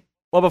that thing.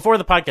 Well, before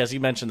the podcast, you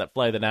mentioned that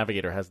Flight of the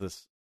Navigator has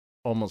this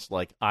almost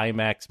like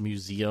IMAX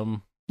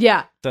museum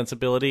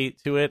sensibility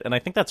to it. And I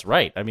think that's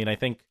right. I mean, I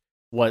think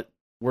what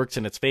works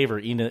in its favor,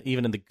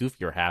 even in the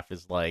goofier half,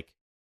 is like,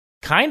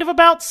 kind of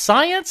about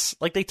science.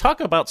 Like they talk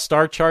about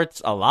star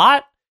charts a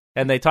lot,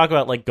 and they talk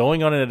about like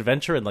going on an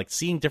adventure and like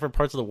seeing different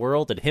parts of the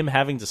world and him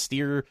having to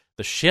steer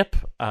the ship.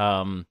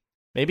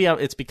 Maybe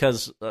it's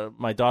because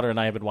my daughter and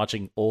I have been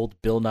watching old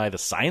Bill Nye the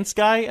Science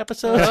Guy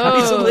episodes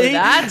recently,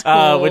 that's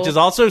cool. Which is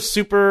also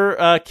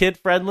super kid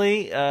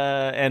friendly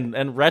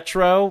and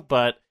retro.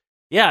 But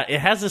yeah,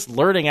 it has this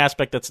learning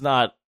aspect that's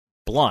not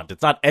blunt.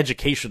 It's not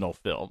educational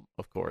film,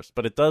 of course,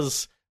 but it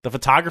does. The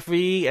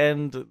photography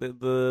and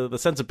the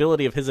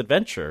sensibility of his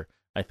adventure,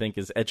 I think,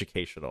 is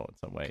educational in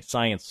some way.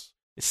 Science,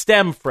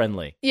 STEM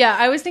friendly. Yeah,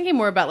 I was thinking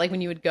more about like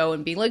when you would go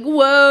and be like,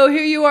 "Whoa,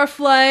 here you are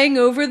flying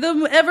over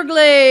the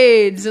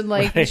Everglades," and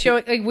like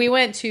showing. Like we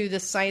went to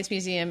the Science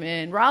Museum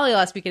in Raleigh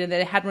last weekend, and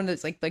they had one of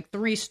those like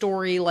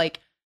 3-story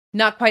like.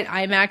 Not quite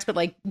IMAX, but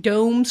like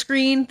dome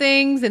screen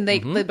things. And they,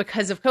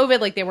 because of COVID,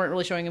 like they weren't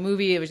really showing a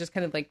movie. It was just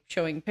kind of like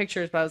showing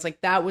pictures. But I was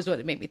like, that was what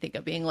it made me think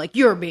of being like,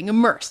 you're being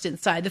immersed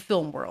inside the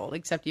film world,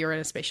 except you're in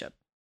a spaceship.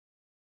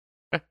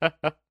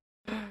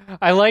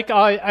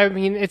 I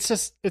mean,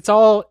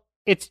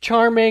 it's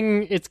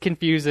charming, it's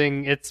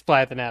confusing, it's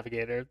Fly the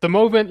Navigator. The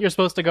moment you're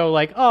supposed to go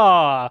like,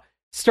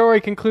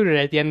 story concluded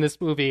at the end of this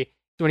movie, is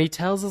when he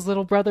tells his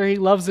little brother he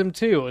loves him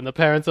too, and the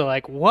parents are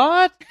like,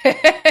 what?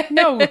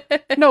 No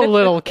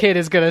little kid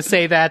is gonna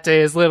say that to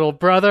his little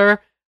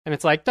brother. And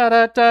it's like,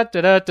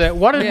 da-da-da-da-da-da.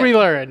 What did we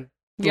learn?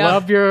 Yeah.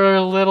 Love your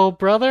little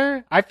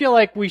brother? I feel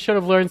like we should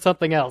have learned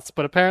something else,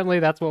 but apparently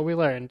that's what we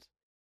learned.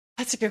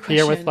 That's a good question.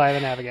 Here with Fly the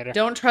Navigator.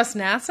 Don't trust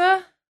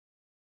NASA?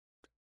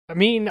 I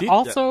mean,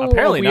 also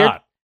apparently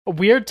not. A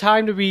weird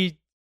time to be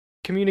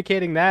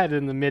communicating that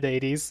in the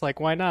mid-'80s. Like,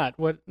 why not?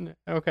 What?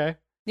 Okay.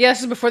 Yeah,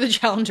 this is before the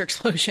Challenger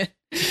explosion.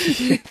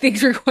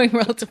 Things were going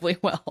relatively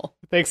well.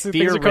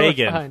 Fear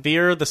Reagan.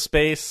 Fear the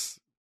space,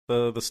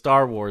 the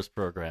Star Wars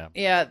program.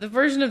 Yeah, the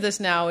version of this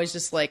now is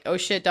just like, oh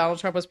shit, Donald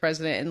Trump was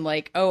president, and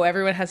like, oh,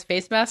 everyone has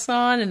face masks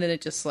on, and then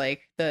it just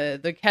like,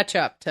 the catch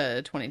up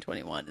to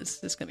 2021 is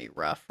going to be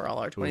rough for all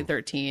our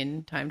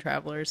 2013 time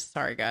travelers.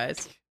 Sorry,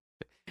 guys.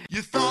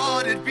 You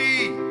thought it'd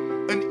be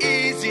an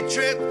easy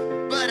trip,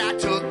 but I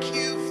took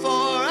you for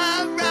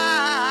a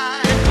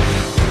ride.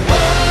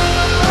 Whoa,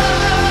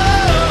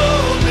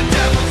 the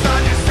devil's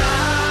on your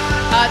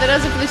side. That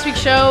does it for this week's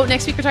show.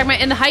 Next week we're talking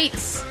about In the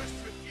Heights.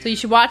 So you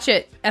should watch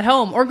it at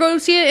home or go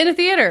see it in a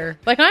theater,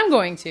 like I'm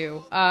going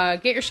to.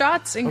 Get your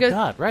shots and go. Oh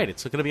God, right?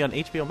 It's going to be on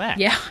HBO Max.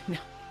 Yeah, I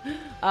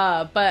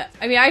know. But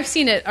I mean, I've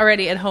seen it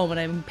already at home, and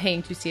I'm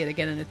paying to see it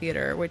again in a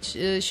theater, which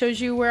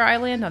shows you where I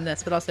land on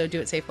this. But also,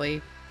 do it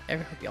safely. I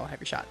hope you all have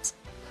your shots.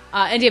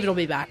 And David will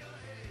be back,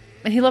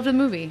 and he loved the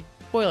movie.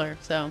 Spoiler.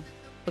 So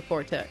look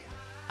forward to it.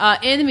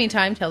 In the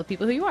meantime, tell the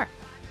people who you are.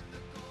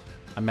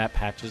 I'm Matt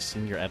Patches,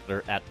 senior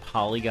editor at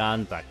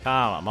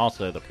Polygon.com. I'm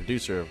also the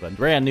producer of a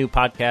brand new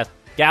podcast,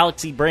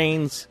 Galaxy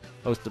Brains,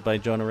 hosted by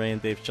Jonah Ray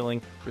and Dave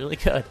Schilling. Really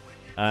good.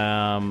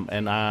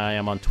 And I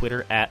am on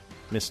Twitter at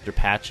Mr.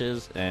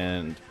 Patches,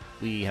 and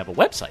we have a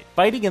website,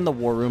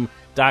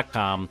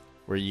 fightinginthewarroom.com,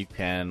 where you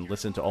can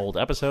listen to old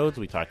episodes.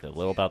 We talked a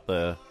little about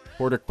the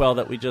Quarter Quell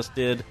that we just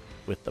did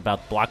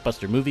about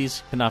blockbuster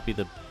movies. Could not be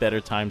the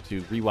better time to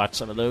rewatch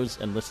some of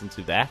those and listen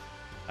to that.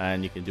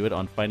 And you can do it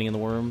on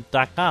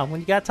fightinginthewarroom.com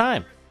when you got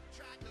time.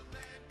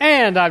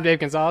 And I'm Dave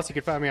Gonzalez. You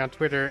can find me on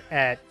Twitter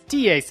at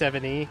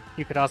DA7E.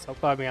 You could also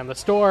find me on The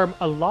Storm,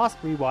 a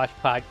Lost Rewatch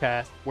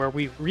podcast where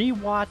we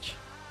rewatch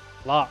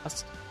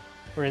Lost.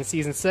 We're in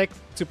season 6.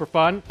 Super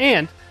fun.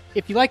 And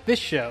if you like this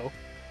show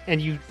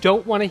and you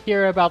don't want to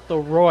hear about the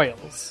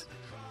Royals,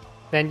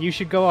 then you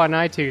should go on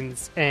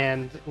iTunes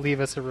and leave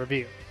us a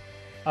review.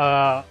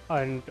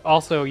 And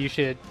also you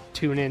should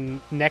tune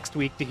in next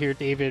week to hear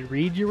David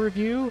read your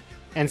review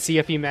and see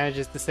if he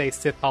manages to say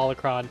Sith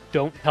Holocron.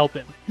 Don't help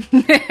him.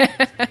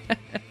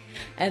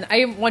 And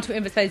I want to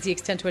emphasize the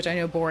extent to which I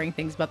know boring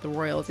things about the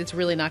Royals. It's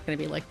really not going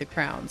to be like The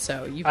Crown.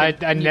 So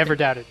I never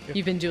doubted you.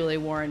 You've been duly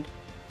warned.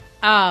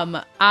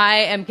 I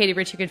am Katie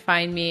Rich. You can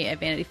find me at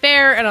Vanity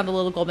Fair and on the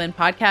Little Gold Men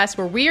podcast,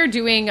 where we are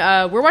doing,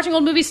 we're watching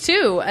old movies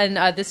too. And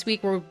this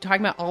week we're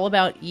talking about All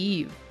About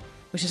Eve,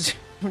 which is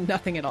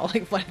nothing at all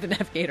like Flight of the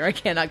Navigator. I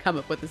cannot come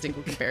up with a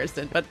single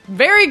comparison, but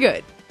very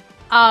good.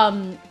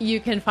 You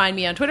can find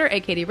me on Twitter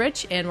at Katie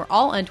Rich, and we're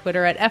all on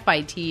Twitter at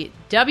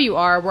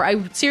FITWR, where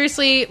I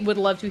seriously would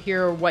love to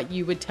hear what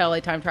you would tell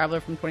a time traveler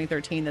from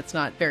 2013 that's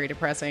not very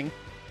depressing.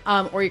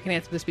 Or you can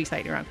answer this week's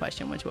lightning round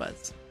question, which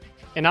was,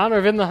 in honor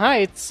of In the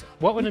Heights,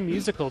 what would a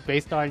musical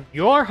based on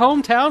your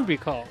hometown be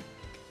called?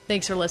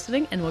 Thanks for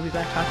listening, and we'll be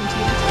back talking to you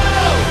next week.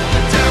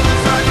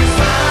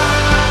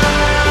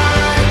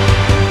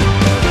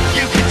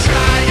 You can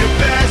try your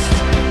best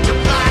to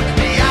block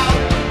me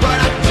out, but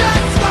I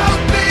just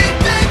won't be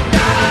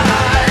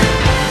denied.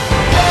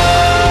 Whoa,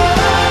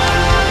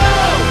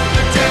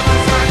 the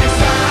devil's on your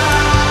side.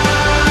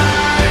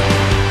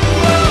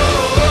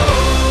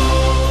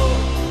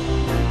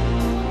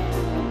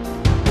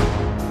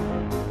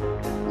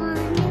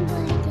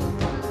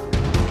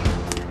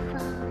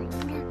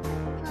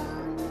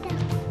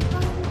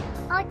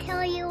 I'll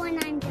tell you when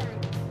I'm done.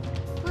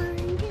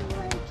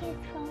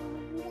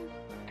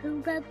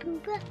 Pooba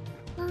pooba,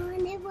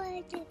 wonder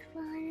what it's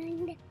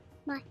wonder,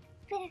 my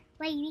fair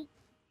lady.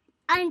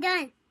 I'm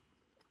done.